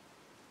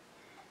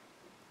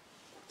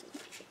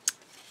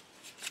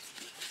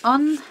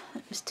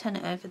let's turn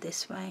it over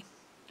this way.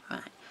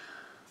 Right,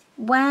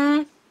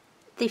 where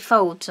the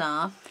folds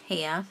are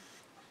here,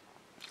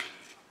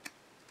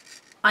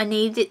 I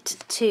need it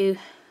to,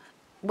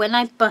 when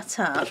I butt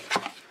up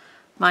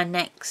my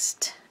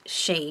next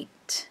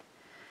sheet,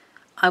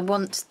 I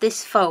want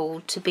this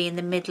fold to be in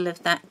the middle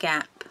of that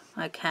gap,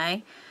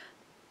 okay?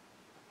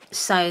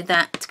 So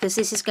that, because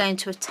this is going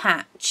to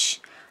attach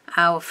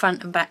our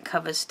front and back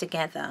covers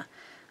together,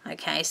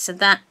 okay? So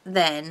that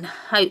then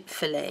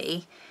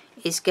hopefully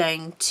is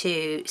going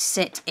to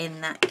sit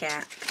in that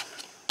gap,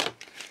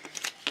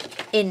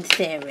 in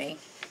theory.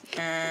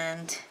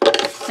 And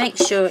make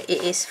sure it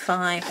is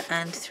 5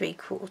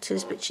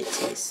 3/4, which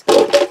it is.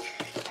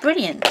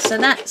 Brilliant. So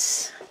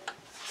that's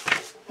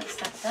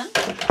that done.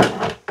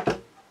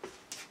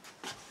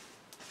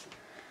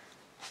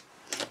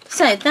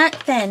 So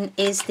that then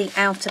is the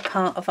outer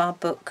part of our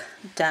book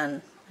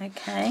done.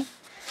 Okay.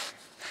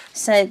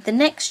 So the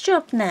next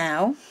job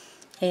now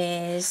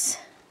is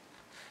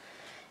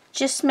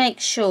just make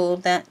sure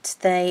that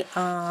they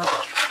are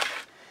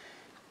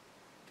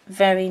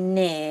very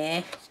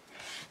near.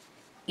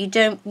 You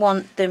don't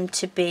want them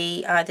to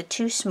be either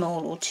too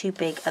small or too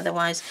big,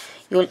 otherwise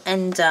you'll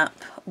end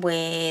up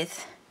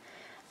with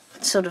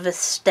sort of a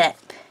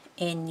step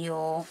in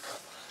your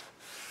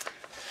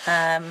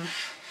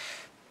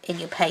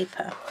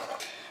paper.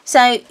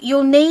 So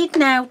you'll need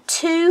now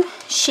 2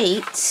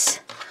 sheets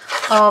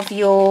of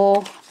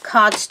your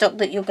cardstock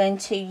that you're going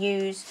to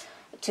use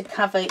to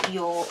cover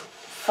your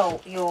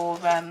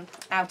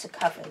outer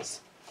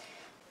covers.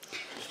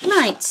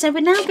 Right, so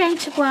we're now going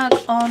to work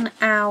on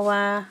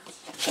our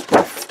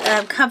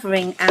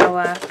covering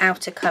our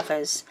outer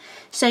covers.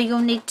 So you'll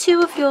need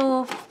 2 of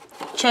your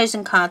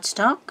chosen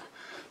cardstock.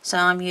 So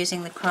I'm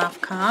using the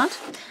craft card,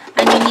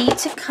 and you need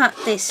to cut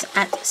this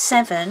at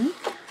 7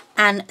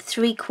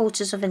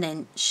 3/4 of an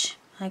inch.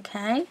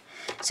 Okay,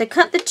 so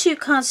cut the 2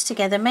 cards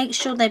together, make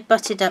sure they're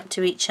butted up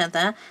to each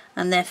other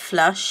and they're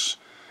flush,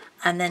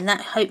 and then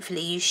that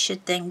hopefully you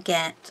should then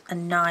get a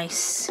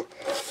nice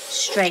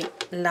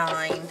straight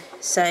line.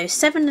 So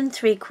 7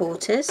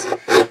 3/4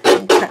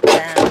 and cut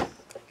down.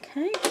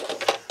 Okay,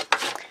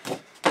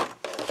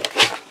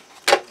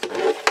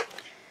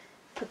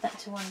 put that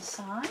to one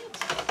side.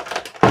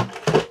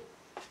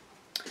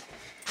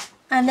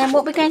 And then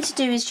what we're going to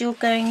do is we're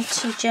going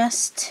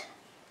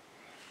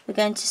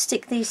to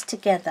stick these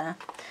together.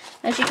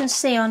 As you can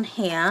see on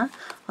here,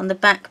 on the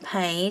back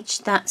page,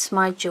 that's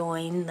my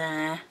join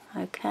there.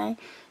 Okay,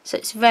 so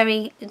it's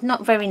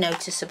not very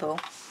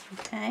noticeable.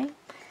 Okay,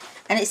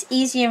 and it's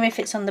easier if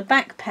it's on the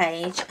back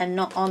page and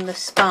not on the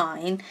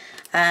spine,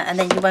 and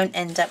then you won't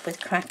end up with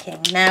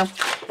cracking. Now,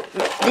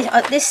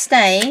 at this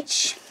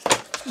stage,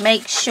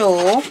 make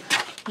sure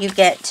you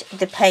get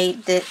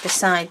the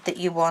side that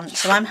you want.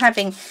 So I'm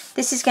having,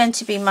 this is going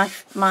to be my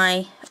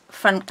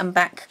front and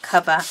back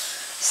cover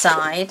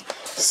side,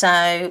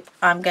 so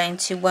I'm going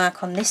to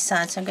work on this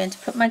side. So I'm going to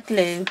put my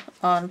glue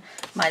on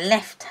my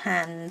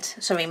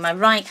my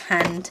right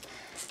hand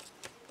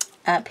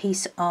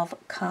piece of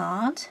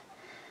card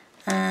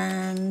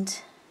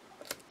and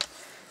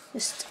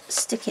just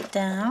stick it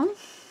down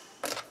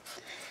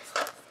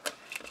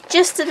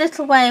just a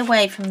little way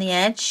away from the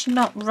edge,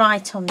 not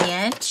right on the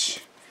edge.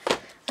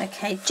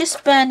 Okay,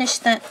 just burnish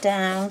that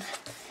down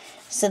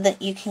so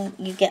that you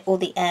get all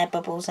the air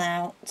bubbles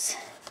out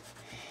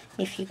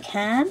if you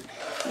can.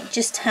 It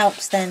just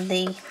helps then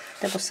the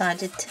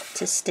double-sided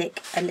to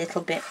stick a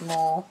little bit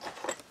more.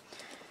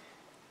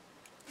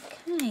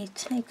 Okay,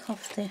 take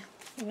off the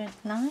red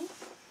line.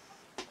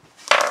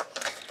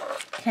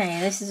 Okay,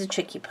 this is a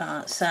tricky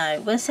part.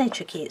 So we'll say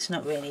tricky, it's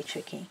not really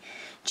tricky.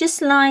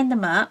 Just line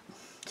them up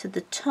to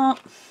the top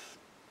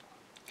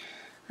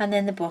and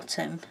then the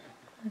bottom.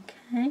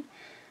 Okay,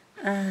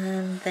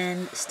 and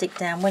then stick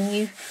down. When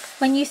you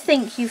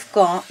think you've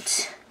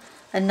got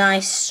a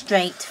nice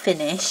straight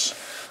finish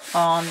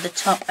on the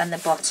top and the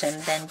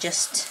bottom, then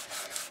just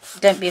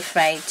don't be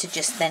afraid to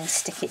just then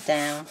stick it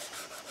down.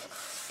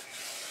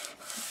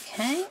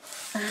 Okay,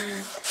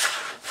 and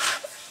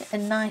get a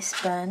nice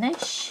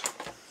burnish.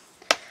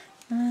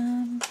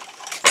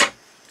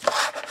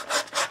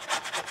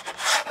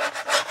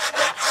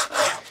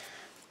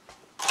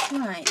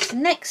 Right, the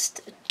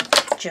next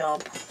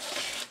job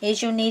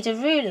is you'll need a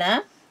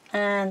ruler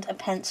and a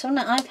pencil.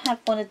 Now I have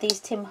one of these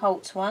Tim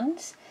Holtz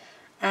ones,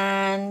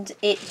 and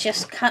it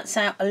just cuts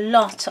out a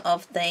lot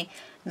of the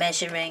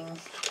measuring,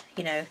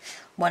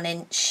 1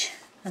 inch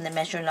and then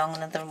measure along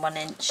another 1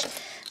 inch.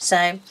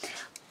 So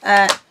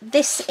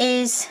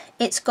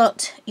it's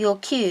got your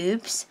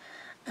cubes,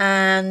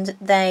 and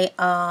they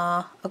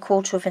are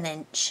 1/4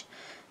 inch.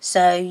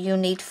 So you'll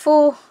need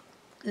 4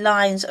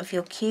 lines of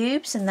your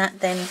cubes, and that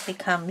then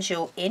becomes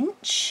your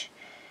inch.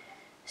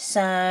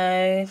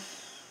 So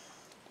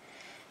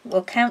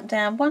we'll count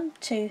down 1,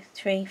 2,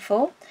 3,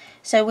 4.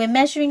 So we're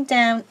measuring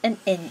down 1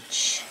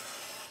 inch,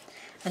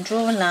 and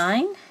draw a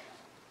line,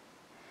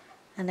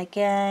 and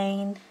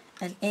again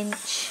 1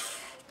 inch,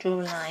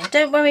 draw a line.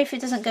 Don't worry if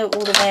it doesn't go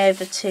all the way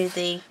over to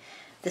the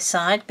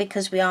side,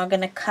 because we are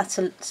going to cut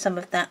some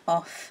of that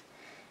off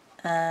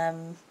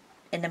in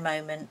a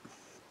moment.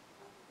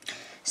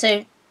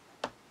 So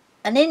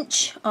 1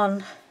 inch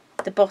on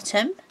the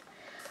bottom,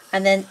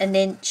 and then 1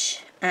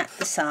 inch at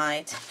the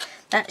side.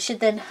 That should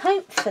then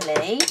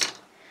hopefully,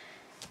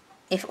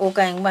 if all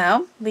going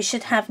well, we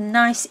should have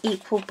nice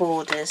equal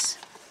borders.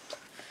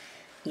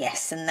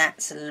 Yes, and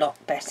that's a lot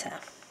better.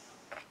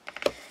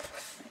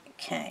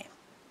 Okay,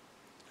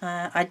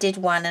 I did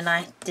one and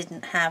I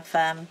didn't have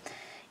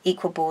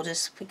equal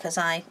borders because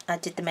I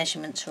did the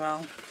measurements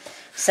wrong.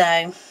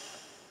 So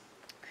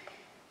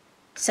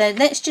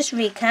let's just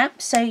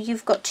recap. So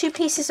you've got 2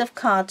 pieces of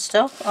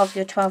cardstock of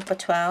your 12 by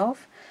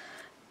 12.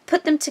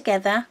 Put them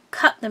together,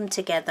 cut them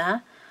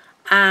together,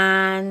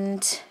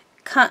 and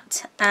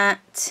cut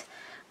at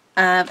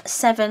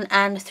 7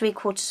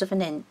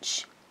 3/4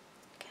 inch.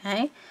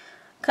 Okay.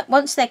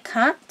 Once they're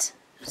cut,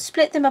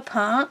 split them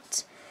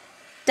apart.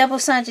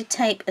 Double-sided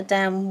tape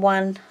down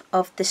one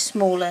of the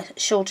smaller,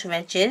 shorter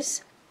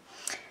edges.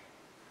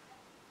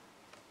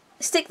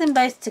 Stick them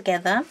both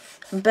together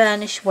and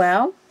burnish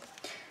well.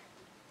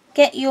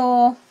 Get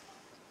your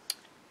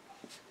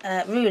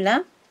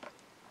ruler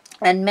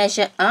and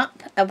measure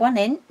up at 1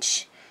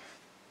 inch.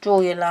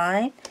 Draw your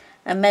line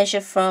and measure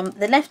from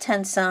the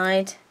left-hand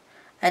side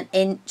 1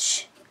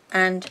 inch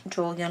and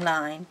draw your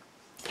line.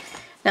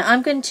 Now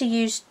I'm going to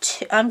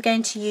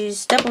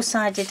use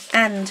double-sided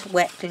and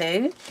wet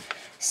glue.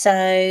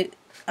 So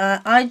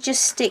I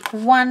just stick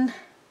one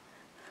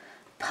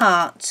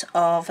part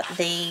of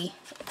the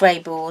grey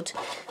board,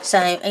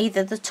 so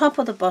either the top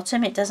or the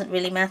bottom, it doesn't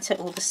really matter,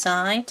 or the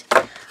side,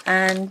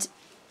 and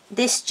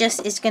this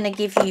just is going to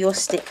give you your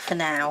stick for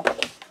now.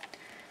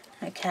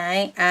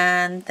 Okay,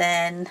 and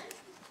then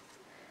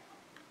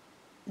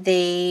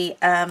the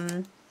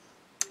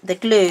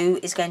glue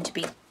is going to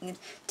be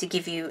to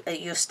give you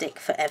your stick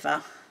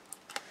forever.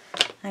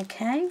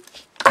 Okay,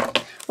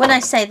 when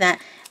I say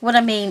that, what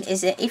I mean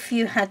is that if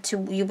you had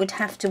to, you would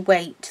have to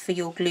wait for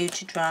your glue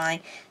to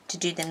dry to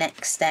do the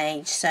next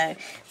stage. So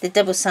the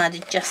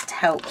double-sided just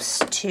helps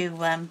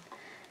to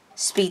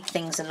speed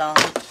things along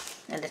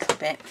a little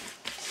bit.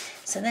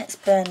 So let's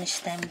burnish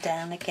them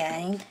down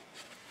again.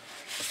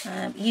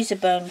 Use a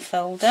bone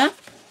folder.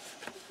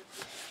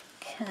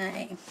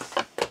 Okay.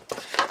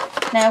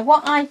 Now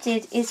what I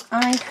did is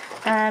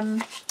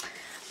I'm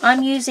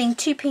using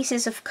 2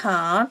 pieces of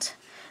card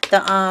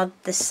that are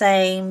the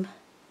same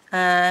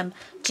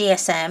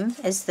GSM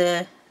as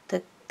the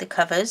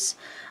covers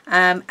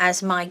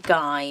as my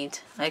guide.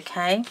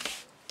 Okay,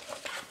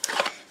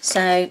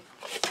 so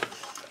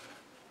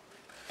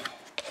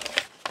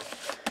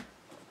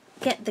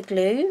get the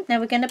glue. Now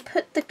we're going to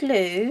put the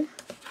glue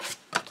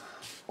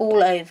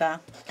all over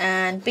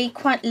and be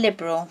quite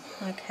liberal,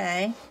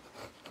 okay,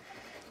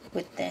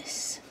 with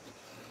this.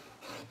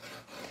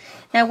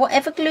 Now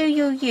whatever glue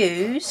you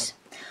use,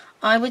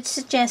 I would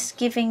suggest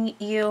giving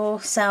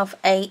yourself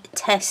a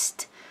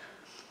test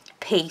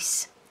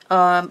piece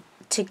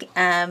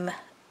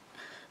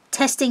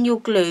testing your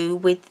glue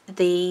with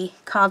the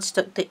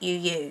cardstock that you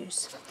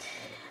use,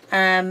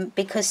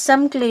 because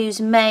some glues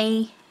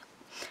may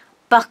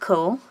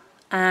buckle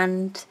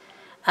and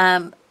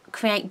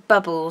create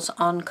bubbles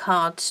on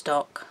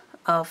cardstock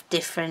of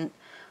different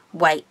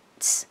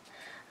weights.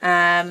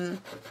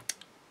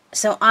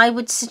 So I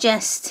would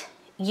suggest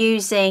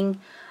using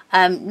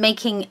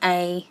making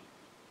a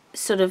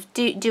sort of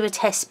do a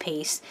test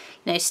piece.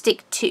 You know,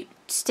 stick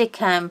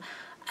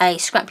a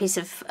scrap piece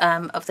of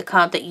the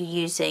card that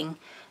you're using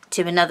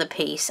to another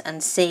piece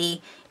and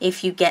see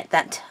if you get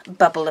that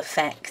bubble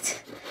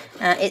effect.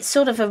 It's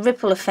sort of a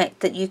ripple effect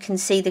that you can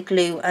see the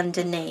glue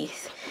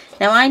underneath.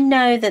 Now I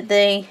know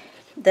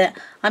that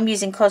I'm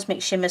using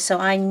Cosmic Shimmer, so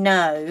I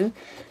know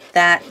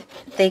that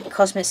the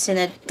Cosmic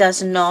Shimmer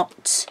does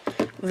not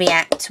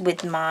react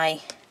with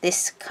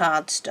this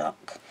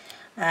cardstock,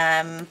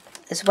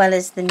 as well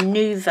as the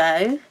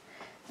Nuvo,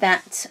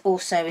 that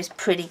also is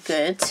pretty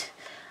good.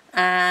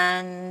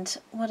 And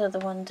what other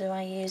one do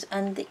I use?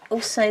 And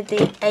also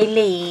the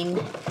Aileen,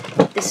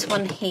 this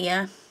one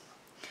here,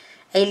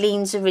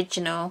 Aileen's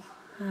Original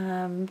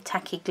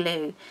Tacky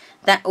Glue,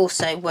 that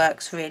also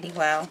works really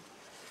well.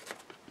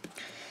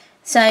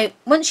 So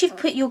once you've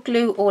put your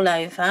glue all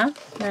over,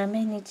 now I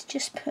may need to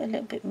just put a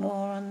little bit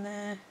more on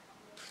there.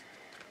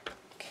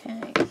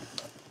 Okay,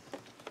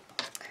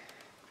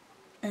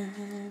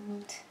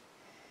 and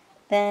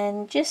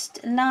then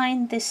just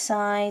line the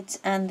sides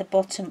and the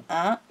bottom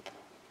up,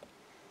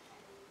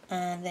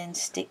 and then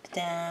stick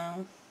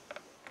down.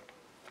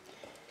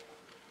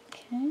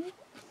 Okay,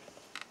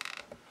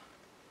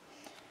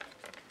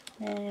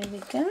 there we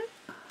go.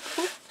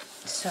 Oh,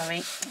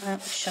 sorry, out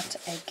of shot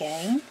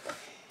again.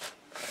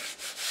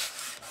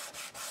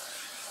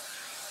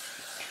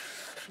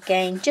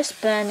 Again, just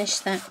burnish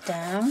that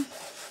down.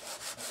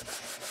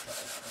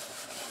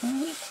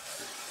 Okay.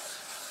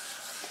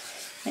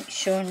 Make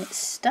sure it's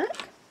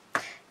stuck.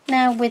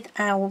 Now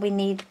we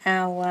need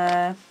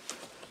our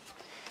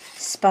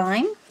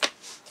spine.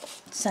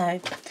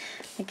 So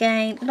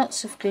again,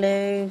 lots of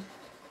glue.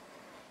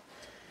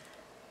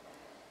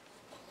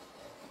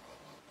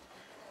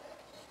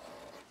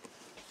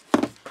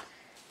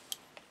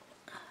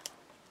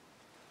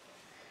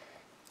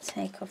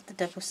 Take off the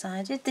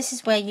double-sided. This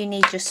is where you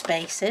need your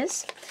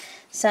spaces.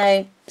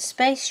 So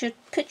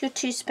put your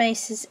 2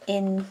 spaces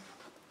in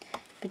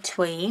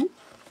between,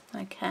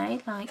 okay,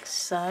 like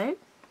so.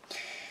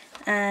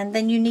 And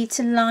then you need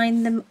to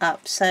line them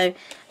up. So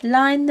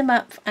line them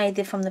up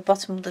either from the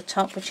bottom or the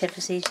top, whichever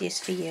is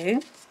easiest for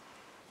you.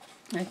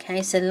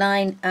 Okay, so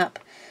line up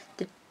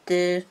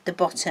the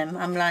bottom.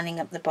 I'm lining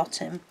up the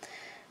bottom.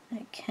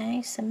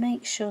 Okay, so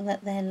make sure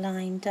that they're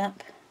lined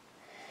up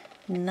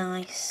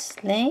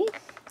nicely.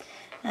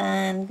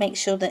 And make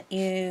sure that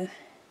you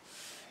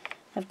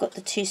have got the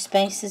 2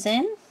 spaces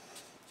in,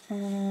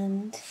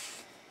 and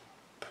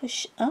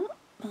push up,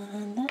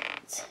 and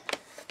that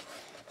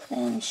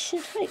then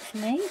should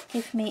hopefully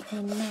give me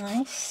a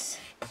nice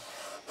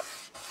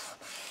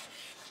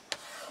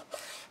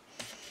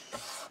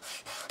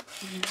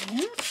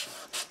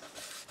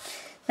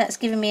that's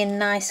giving me a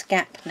nice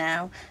gap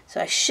now,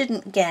 so I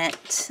shouldn't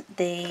get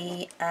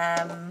the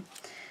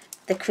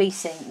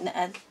creasing,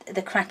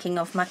 the cracking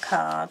of my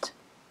card.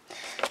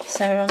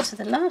 So we're on to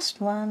the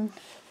last one.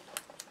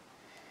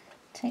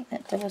 Take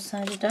that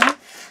double-sided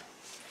off,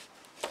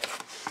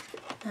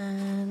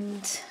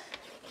 and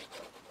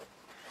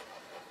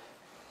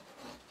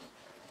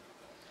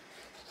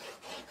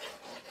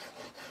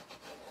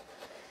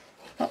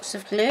lots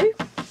of glue.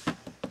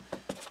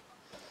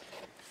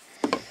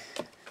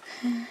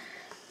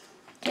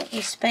 Get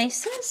your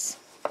spaces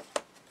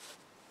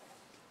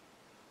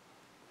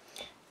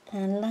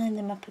and line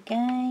them up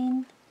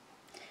again.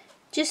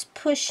 Just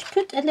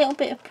put a little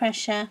bit of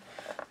pressure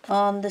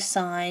on the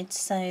sides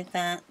so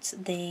that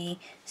the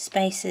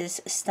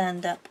spaces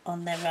stand up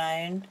on their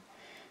own.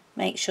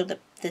 Make sure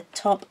that the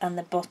top and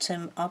the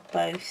bottom are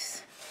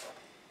both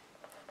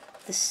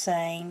the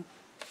same.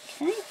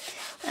 Okay,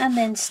 and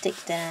then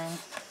stick down.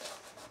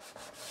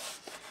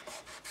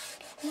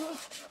 Okay.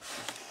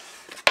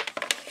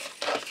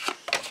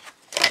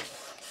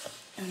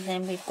 And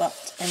then we've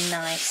got a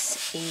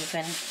nice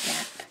even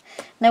gap.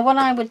 Now what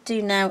I would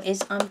do now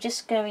is I'm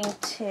just going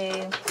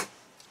to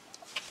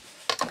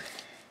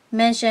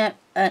measure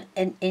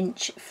an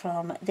inch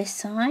from this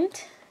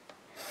side,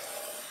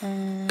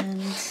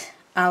 and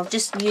I'll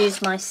just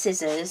use my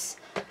scissors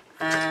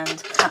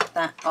and cut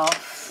that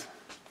off.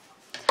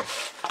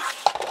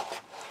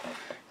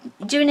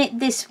 Doing it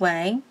this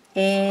way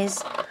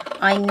is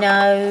I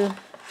know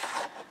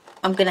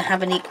I'm going to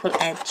have an equal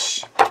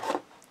edge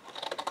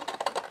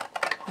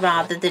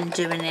rather than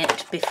doing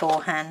it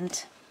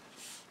beforehand,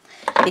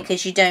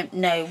 because you don't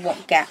know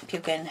what gap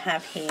you're going to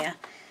have here.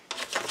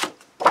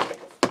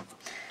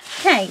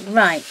 Okay,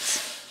 right.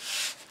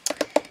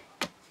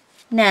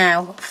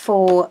 Now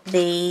for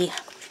the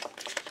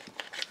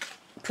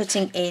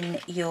putting in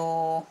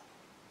your...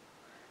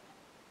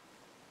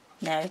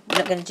 No, I'm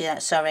not going to do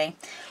that, sorry.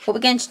 What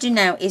we're going to do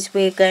now is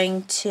we're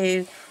going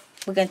to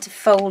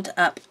fold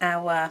up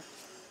our...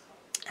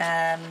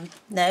 no,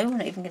 we're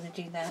not even going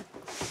to do that.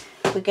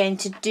 We're going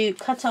to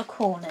cut our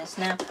corners.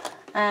 Now,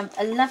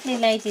 a lovely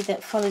lady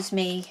that follows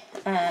me,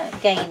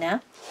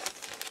 Gaynor,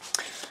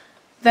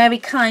 very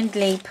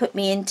kindly put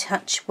me in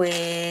touch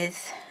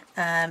with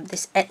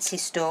this Etsy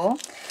store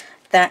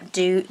that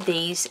do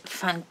these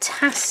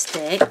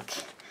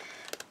fantastic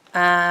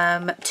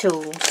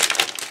tools.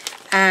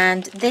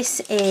 And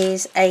this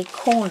is a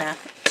corner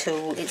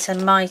tool. It's a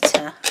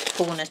mitre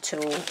corner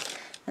tool.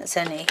 That's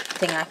the only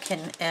thing I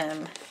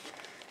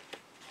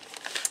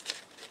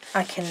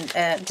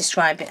can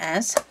describe it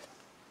as.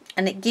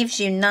 And it gives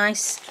you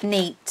nice,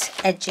 neat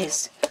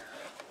edges.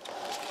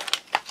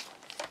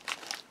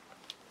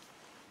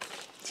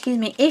 Excuse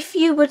me. If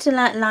you would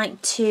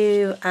like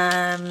to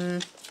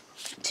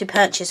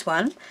purchase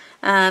one,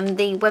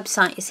 the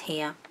website is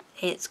here.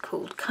 It's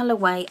called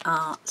Colorway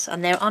Arts,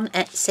 and they're on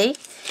Etsy,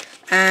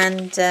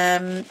 and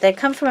they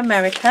come from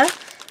America,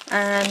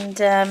 and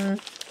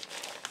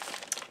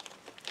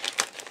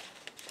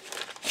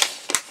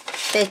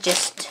they're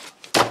just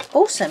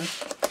awesome.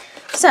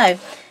 So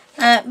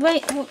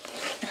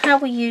how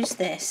we use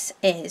this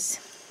is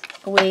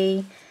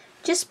we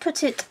just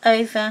put it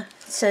over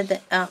so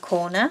that our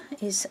corner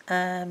is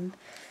our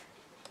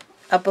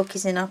book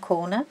is in our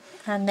corner,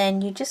 and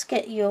then you just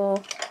get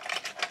your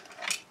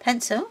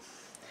pencil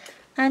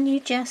and you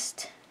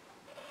just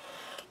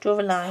draw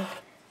a line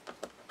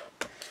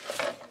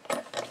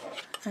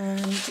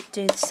and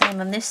do the same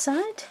on this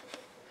side.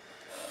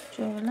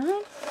 Draw a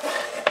line.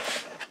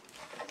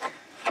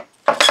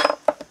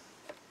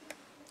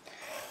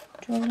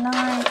 Draw a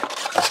line.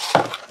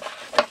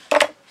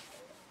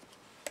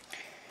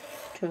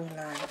 Draw a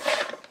line.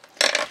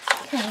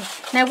 Okay.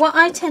 Now what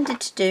I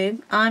tended to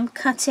do, I'm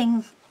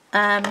cutting,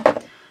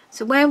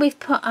 so where we've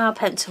put our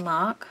pencil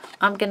mark,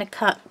 I'm going to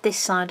cut this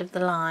side of the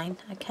line,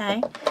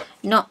 okay?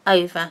 Not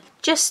over,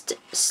 just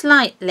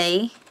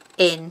slightly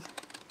in.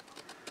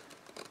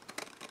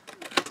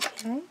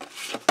 Okay.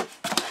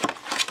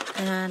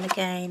 And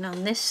again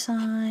on this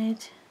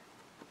side,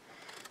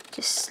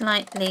 just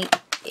slightly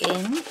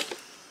in.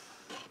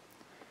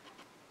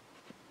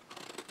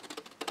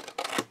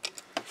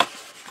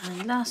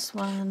 And last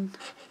one,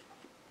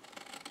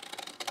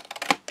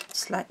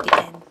 slightly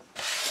in.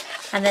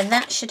 And then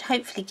that should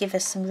hopefully give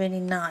us some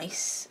really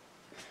nice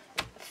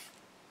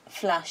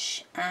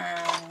flush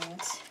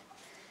and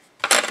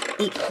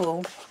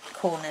equal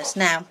corners.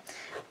 Now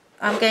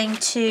I'm going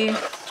to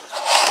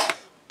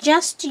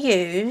just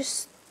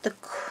use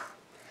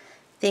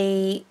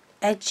the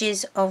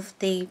edges of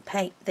the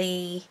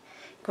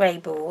grey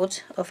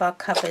board of our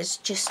covers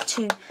just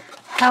to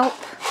help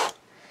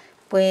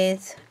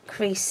with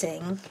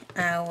creasing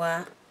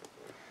our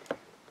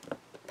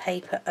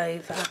paper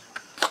over.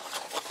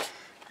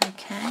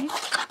 Okay,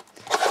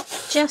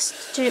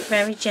 just do it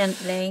very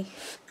gently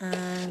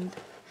and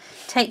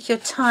take your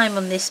time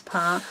on this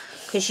part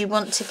because you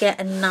want to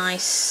get a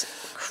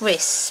nice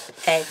crisp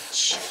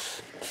edge.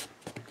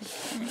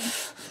 Okay.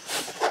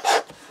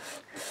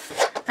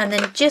 And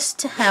then just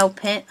to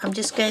help it, I'm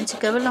just going to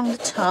go along the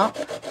top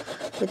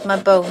with my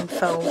bone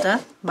folder,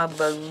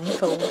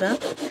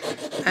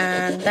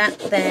 and that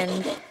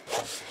then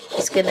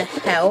is going to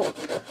help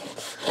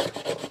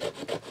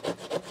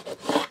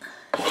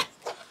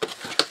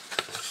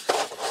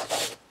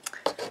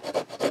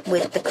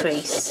with the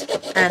crease,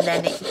 and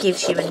then it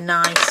gives you a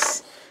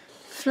nice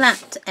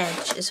flat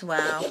edge as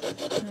well.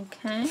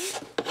 Okay,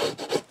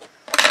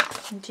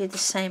 and do the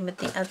same with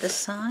the other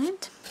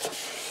side.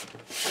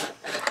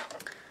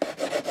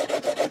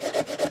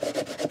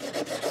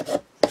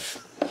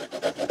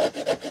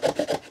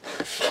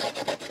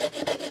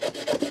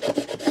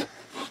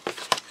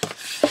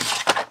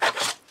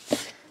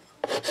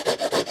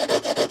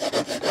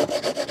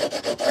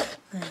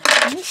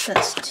 Okay, so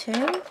that's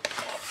two.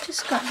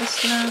 Just got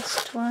this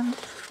last one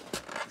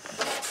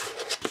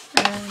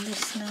and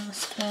this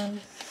last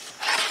one.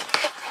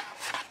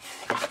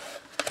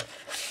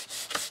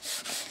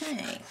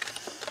 Okay.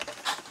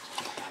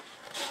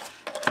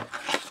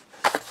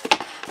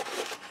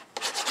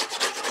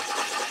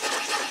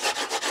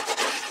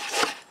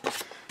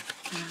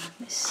 And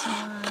this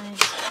side.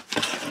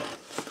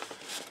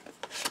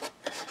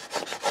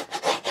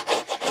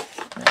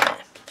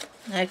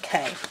 There.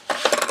 Okay.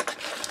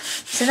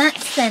 So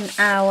that's then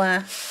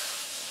our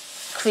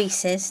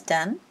creases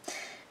done.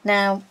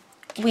 Now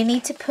we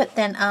need to put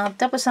then our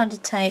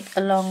double-sided tape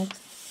along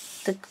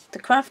the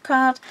craft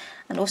card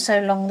and also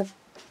along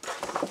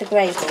the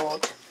grey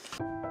board.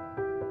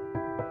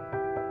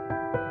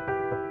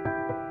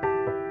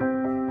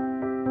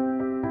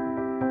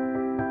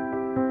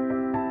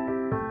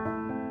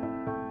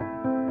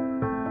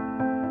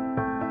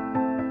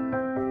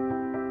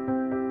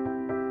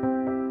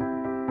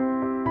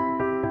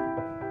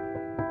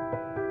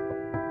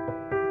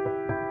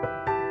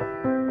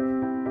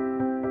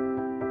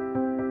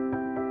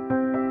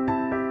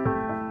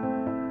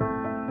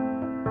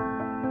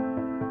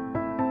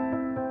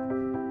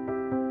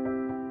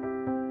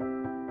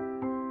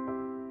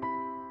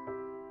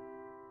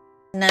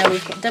 Now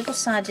we've got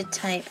double-sided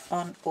tape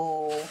on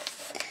all,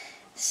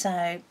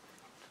 so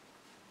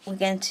we're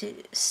going to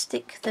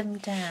stick them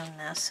down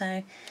now.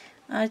 So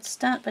I'd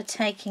start by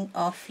taking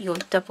off your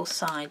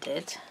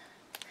double-sided,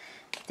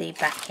 the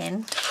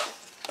backing,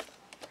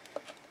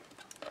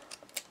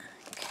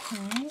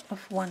 okay,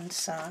 of one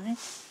side,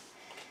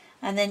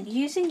 and then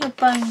using your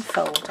bone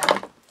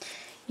folder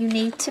you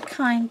need to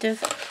kind of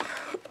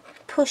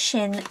push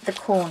in the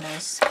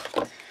corners,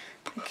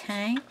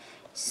 okay,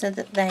 so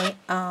that they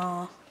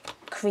are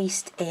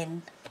creased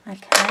in,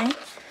 okay,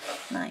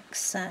 like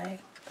so,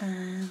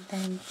 and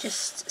then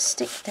just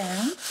stick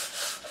down.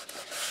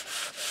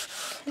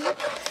 Okay.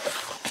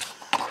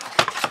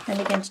 Then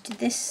we're going to do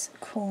this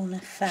corner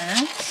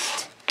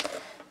first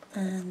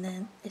and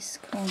then this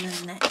corner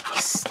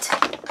next.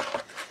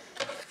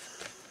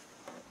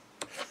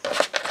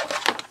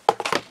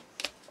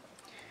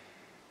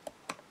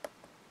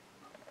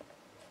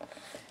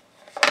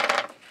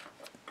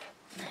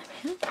 There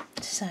we go.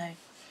 So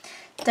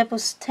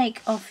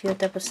take off your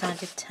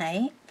double-sided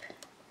tape,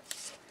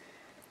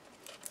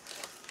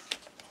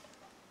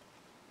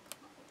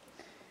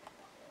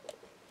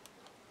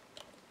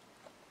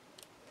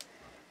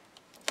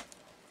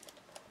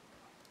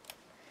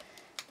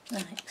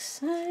 like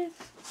so,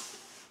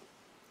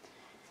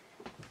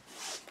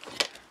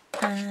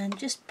 and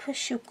just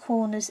push your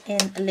corners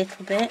in a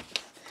little bit,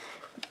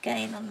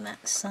 again on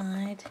that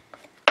side,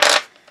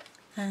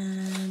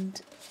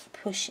 and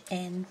push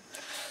in.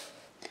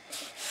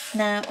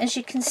 Now, as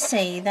you can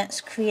see,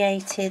 that's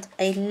created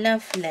a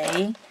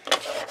lovely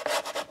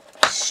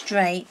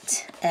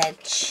straight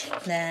edge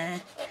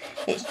there.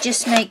 It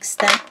just makes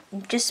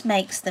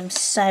them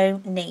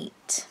so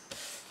neat.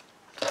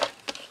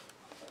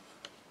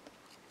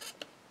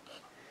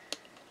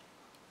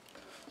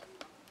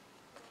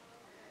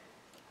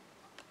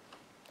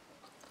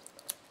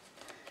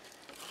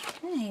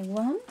 Okay,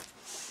 1.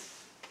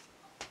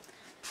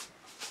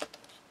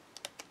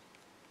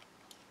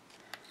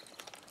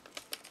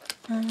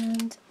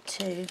 And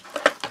 2.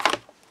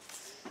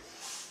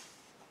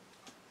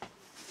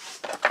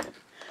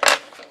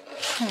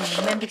 Okay,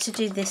 remember to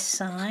do this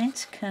side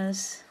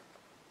because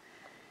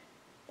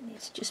you need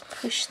to just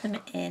push them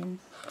in.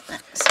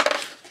 That's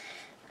it.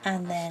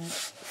 And then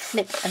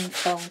flip and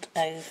fold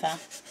over.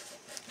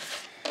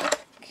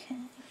 Okay.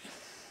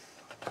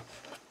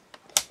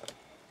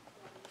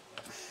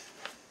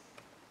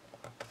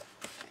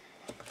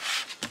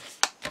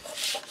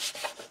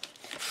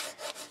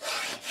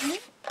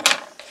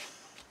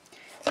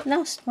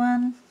 Last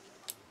one.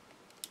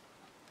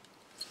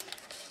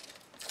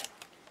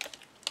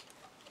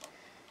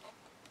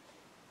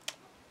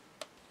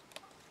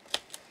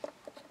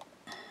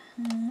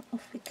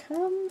 Off we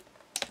come.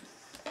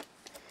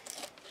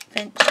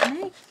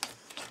 Eventually.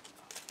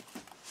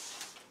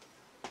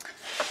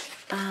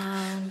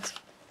 And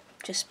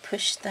just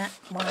push that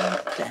one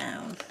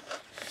down.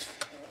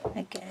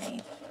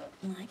 Again,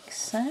 like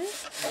so.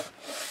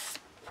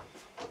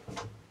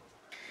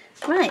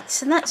 Right,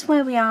 so that's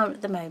where we are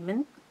at the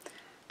moment.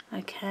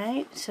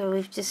 Okay, so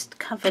we've just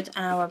covered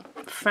our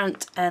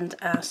front and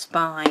our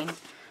spine.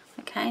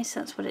 Okay, so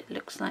that's what it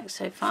looks like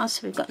so far.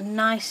 So we've got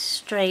nice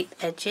straight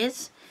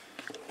edges,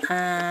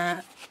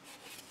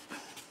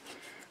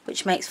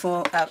 which makes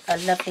for a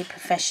lovely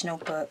professional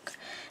book.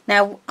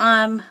 Now,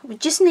 we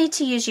just need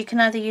to use, you can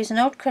either use an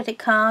old credit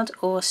card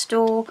or a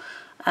store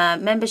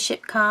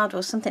membership card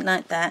or something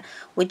like that.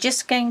 We're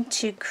just going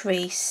to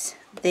crease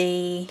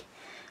the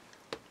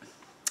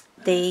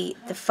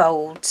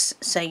folds,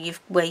 so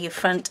where your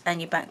front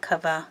and your back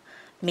cover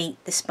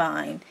meet the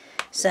spine.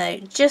 So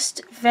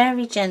just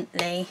very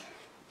gently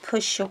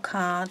push your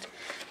card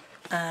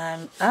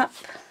up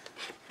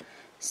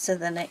so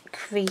that it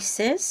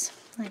creases.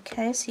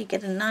 Okay, so you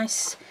get a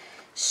nice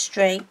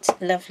straight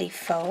lovely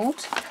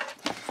fold.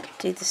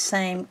 Do the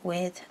same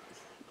with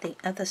the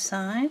other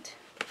side.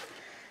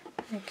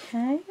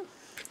 Okay,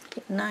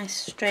 get a nice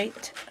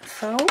straight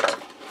fold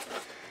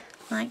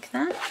like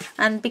that.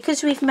 And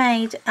because we've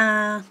made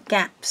our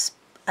gaps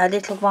a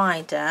little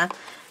wider,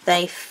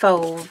 they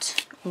fold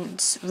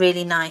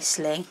really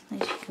nicely, as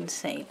you can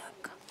see.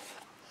 Look.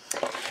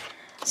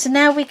 So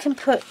now we can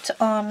put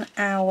on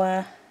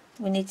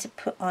we need to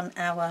put on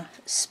our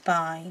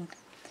spine,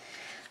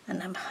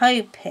 and I'm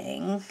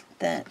hoping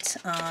that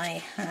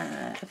I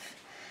have,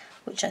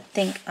 which I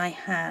think I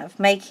have,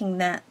 making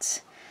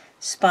that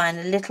spine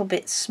a little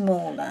bit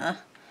smaller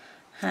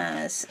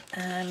has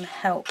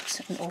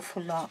helped an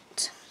awful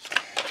lot.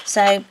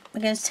 So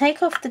we're going to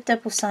take off the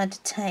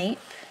double-sided tape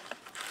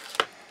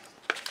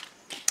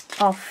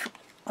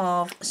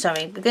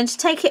we're going to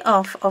take it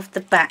off of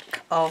the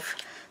back of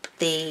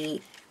the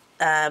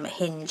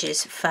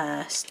hinges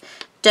first.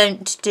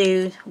 Don't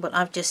do what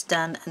I've just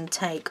done and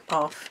take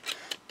off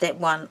that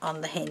one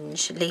on the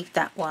hinge. Leave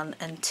that one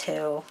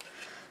until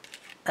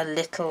a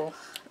little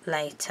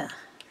later.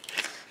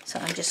 So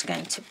I'm just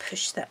going to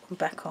push that one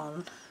back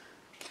on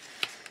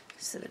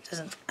so that it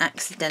doesn't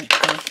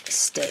accidentally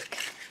stick.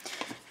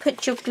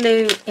 Put your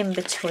glue in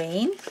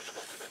between.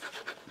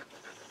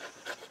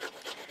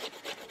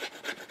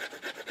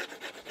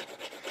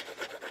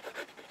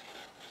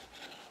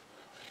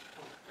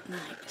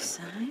 Like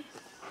so.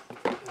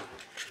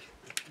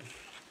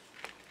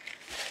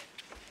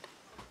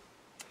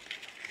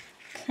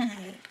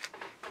 Okay,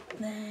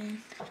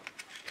 then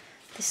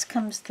this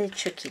comes the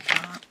tricky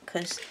part,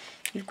 because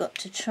you've got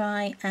to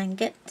try and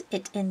get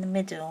it in the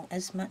middle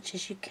as much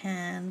as you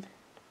can.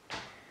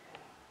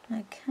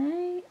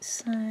 Okay,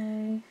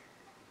 so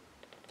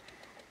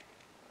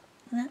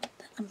that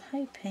I'm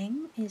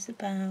hoping is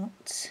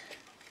about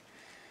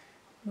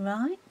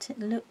right. It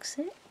looks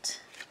it.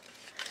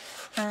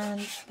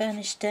 And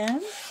burnish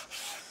down.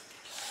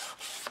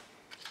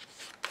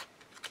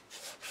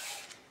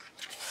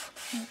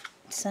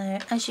 So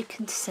as you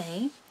can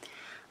see,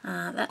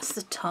 that's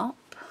the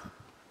top,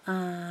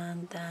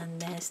 and then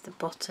there's the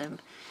bottom.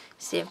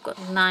 See, I've got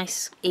a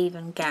nice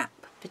even gap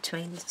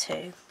between the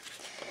two.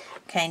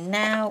 Okay,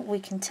 now we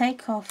can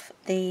take off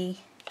the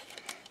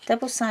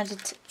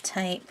double-sided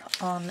tape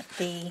on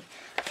the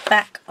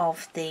back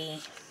of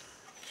the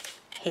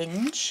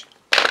hinge.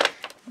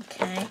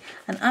 Okay,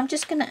 and I'm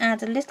just going to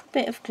add a little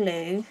bit of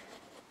glue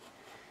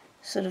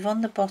sort of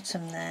on the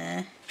bottom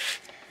there,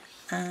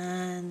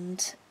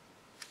 and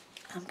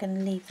I'm going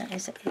to leave that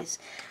as it is.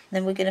 And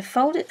then we're going to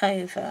fold it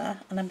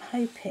over, and I'm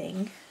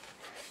hoping,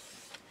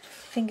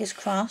 fingers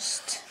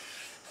crossed,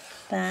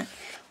 that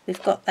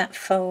we've got that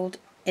fold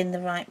in the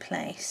right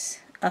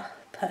place. Oh,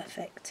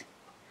 perfect.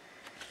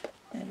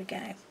 There we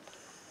go.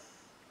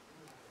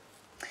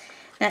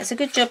 Now it's a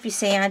good job, you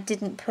see, I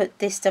didn't put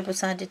this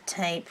double-sided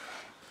tape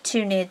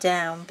too near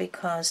down,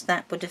 because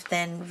that would have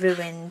then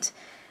ruined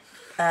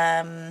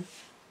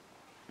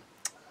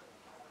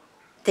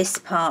this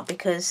part,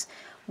 because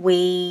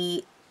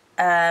we're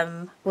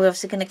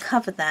obviously going to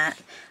cover that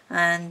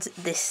and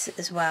this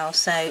as well.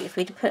 So if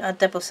we'd put our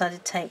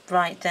double-sided tape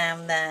right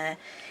down there,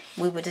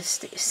 we would have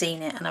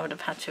seen it, and I would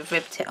have had to have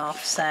ripped it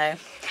off. So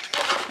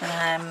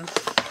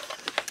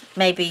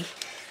maybe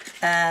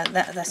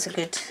that's a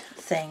good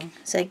thing.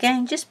 So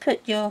again, just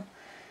put your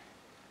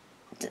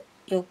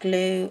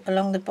glue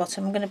along the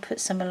bottom. I'm going to put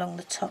some along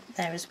the top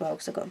there as well,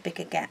 because I've got a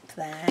bigger gap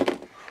there.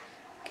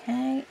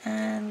 Okay,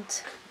 and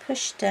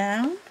push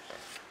down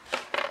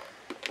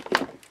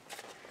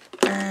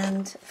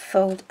and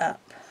fold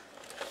up.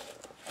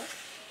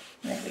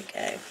 There we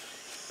go.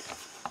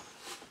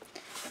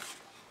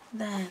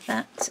 There,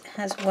 that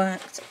has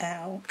worked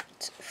out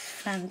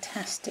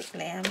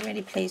fantastically. I'm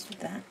really pleased with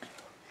that.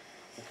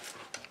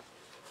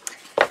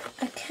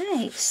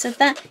 Okay, so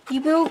that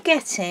you will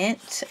get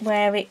it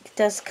where it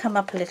does come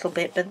up a little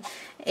bit, but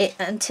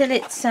until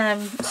it's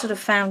sort of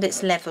found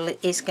its level, it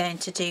is going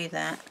to do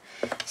that.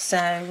 So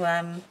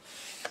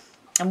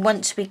and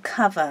once we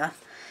cover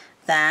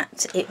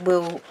that, it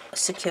will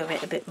secure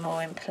it a bit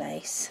more in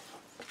place.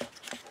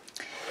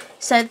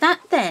 So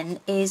that then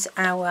is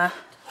our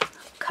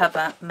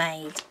cover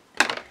made.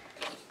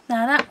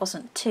 Now that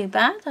wasn't too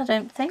bad, I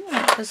don't think.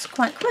 That was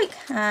quite quick,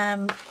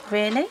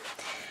 really.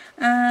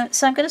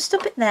 So I'm going to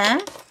stop it there,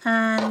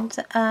 and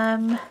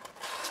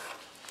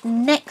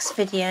next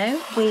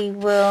video we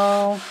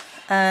will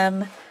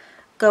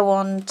go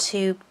on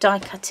to die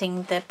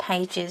cutting the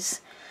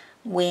pages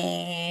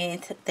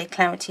with the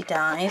clarity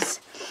dyes,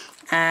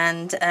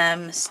 and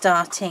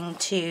starting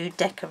to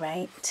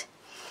decorate.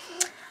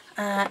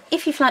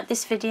 If you've liked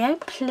this video,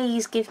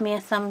 please give me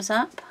a thumbs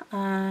up,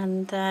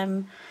 and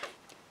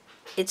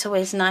it's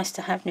always nice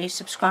to have new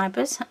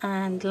subscribers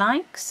and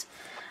likes.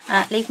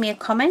 Leave me a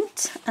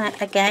comment.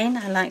 Again,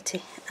 I like to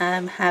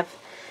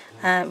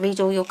read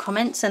all your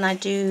comments, and I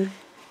do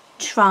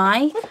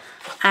try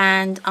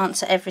and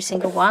answer every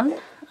single one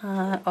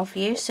of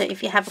you. So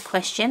if you have a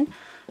question,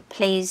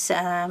 please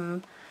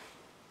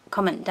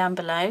comment down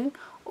below,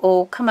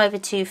 or come over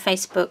to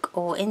Facebook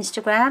or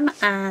Instagram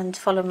and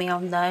follow me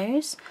on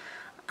those.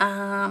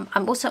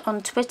 I'm also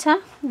on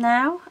Twitter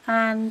now,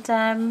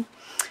 and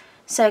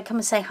so come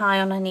and say hi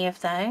on any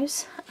of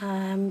those.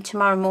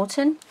 Tamara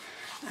Morton.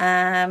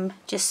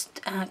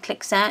 Just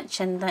click search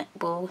and that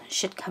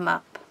should come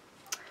up.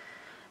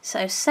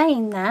 So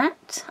saying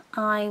that,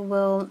 I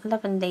will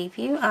love and leave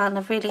you, and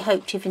I've really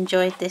hoped you've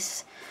enjoyed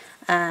this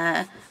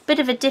bit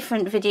of a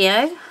different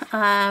video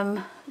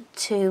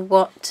to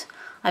what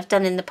I've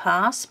done in the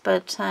past,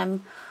 but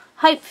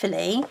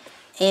hopefully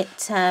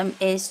it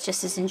is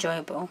just as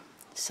enjoyable.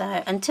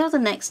 So until the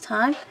next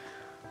time,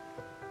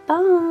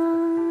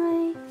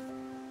 bye.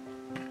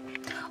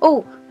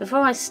 Oh,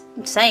 before I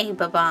say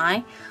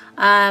bye-bye,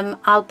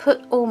 I'll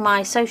put all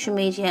my social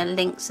media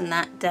links and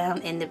that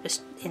down in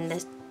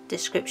the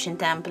description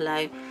down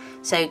below.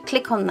 So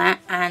click on that,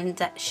 and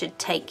that should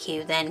take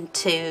you then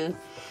to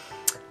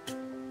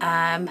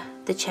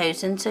the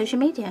chosen social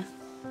media.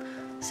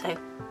 So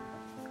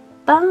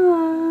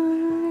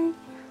bye.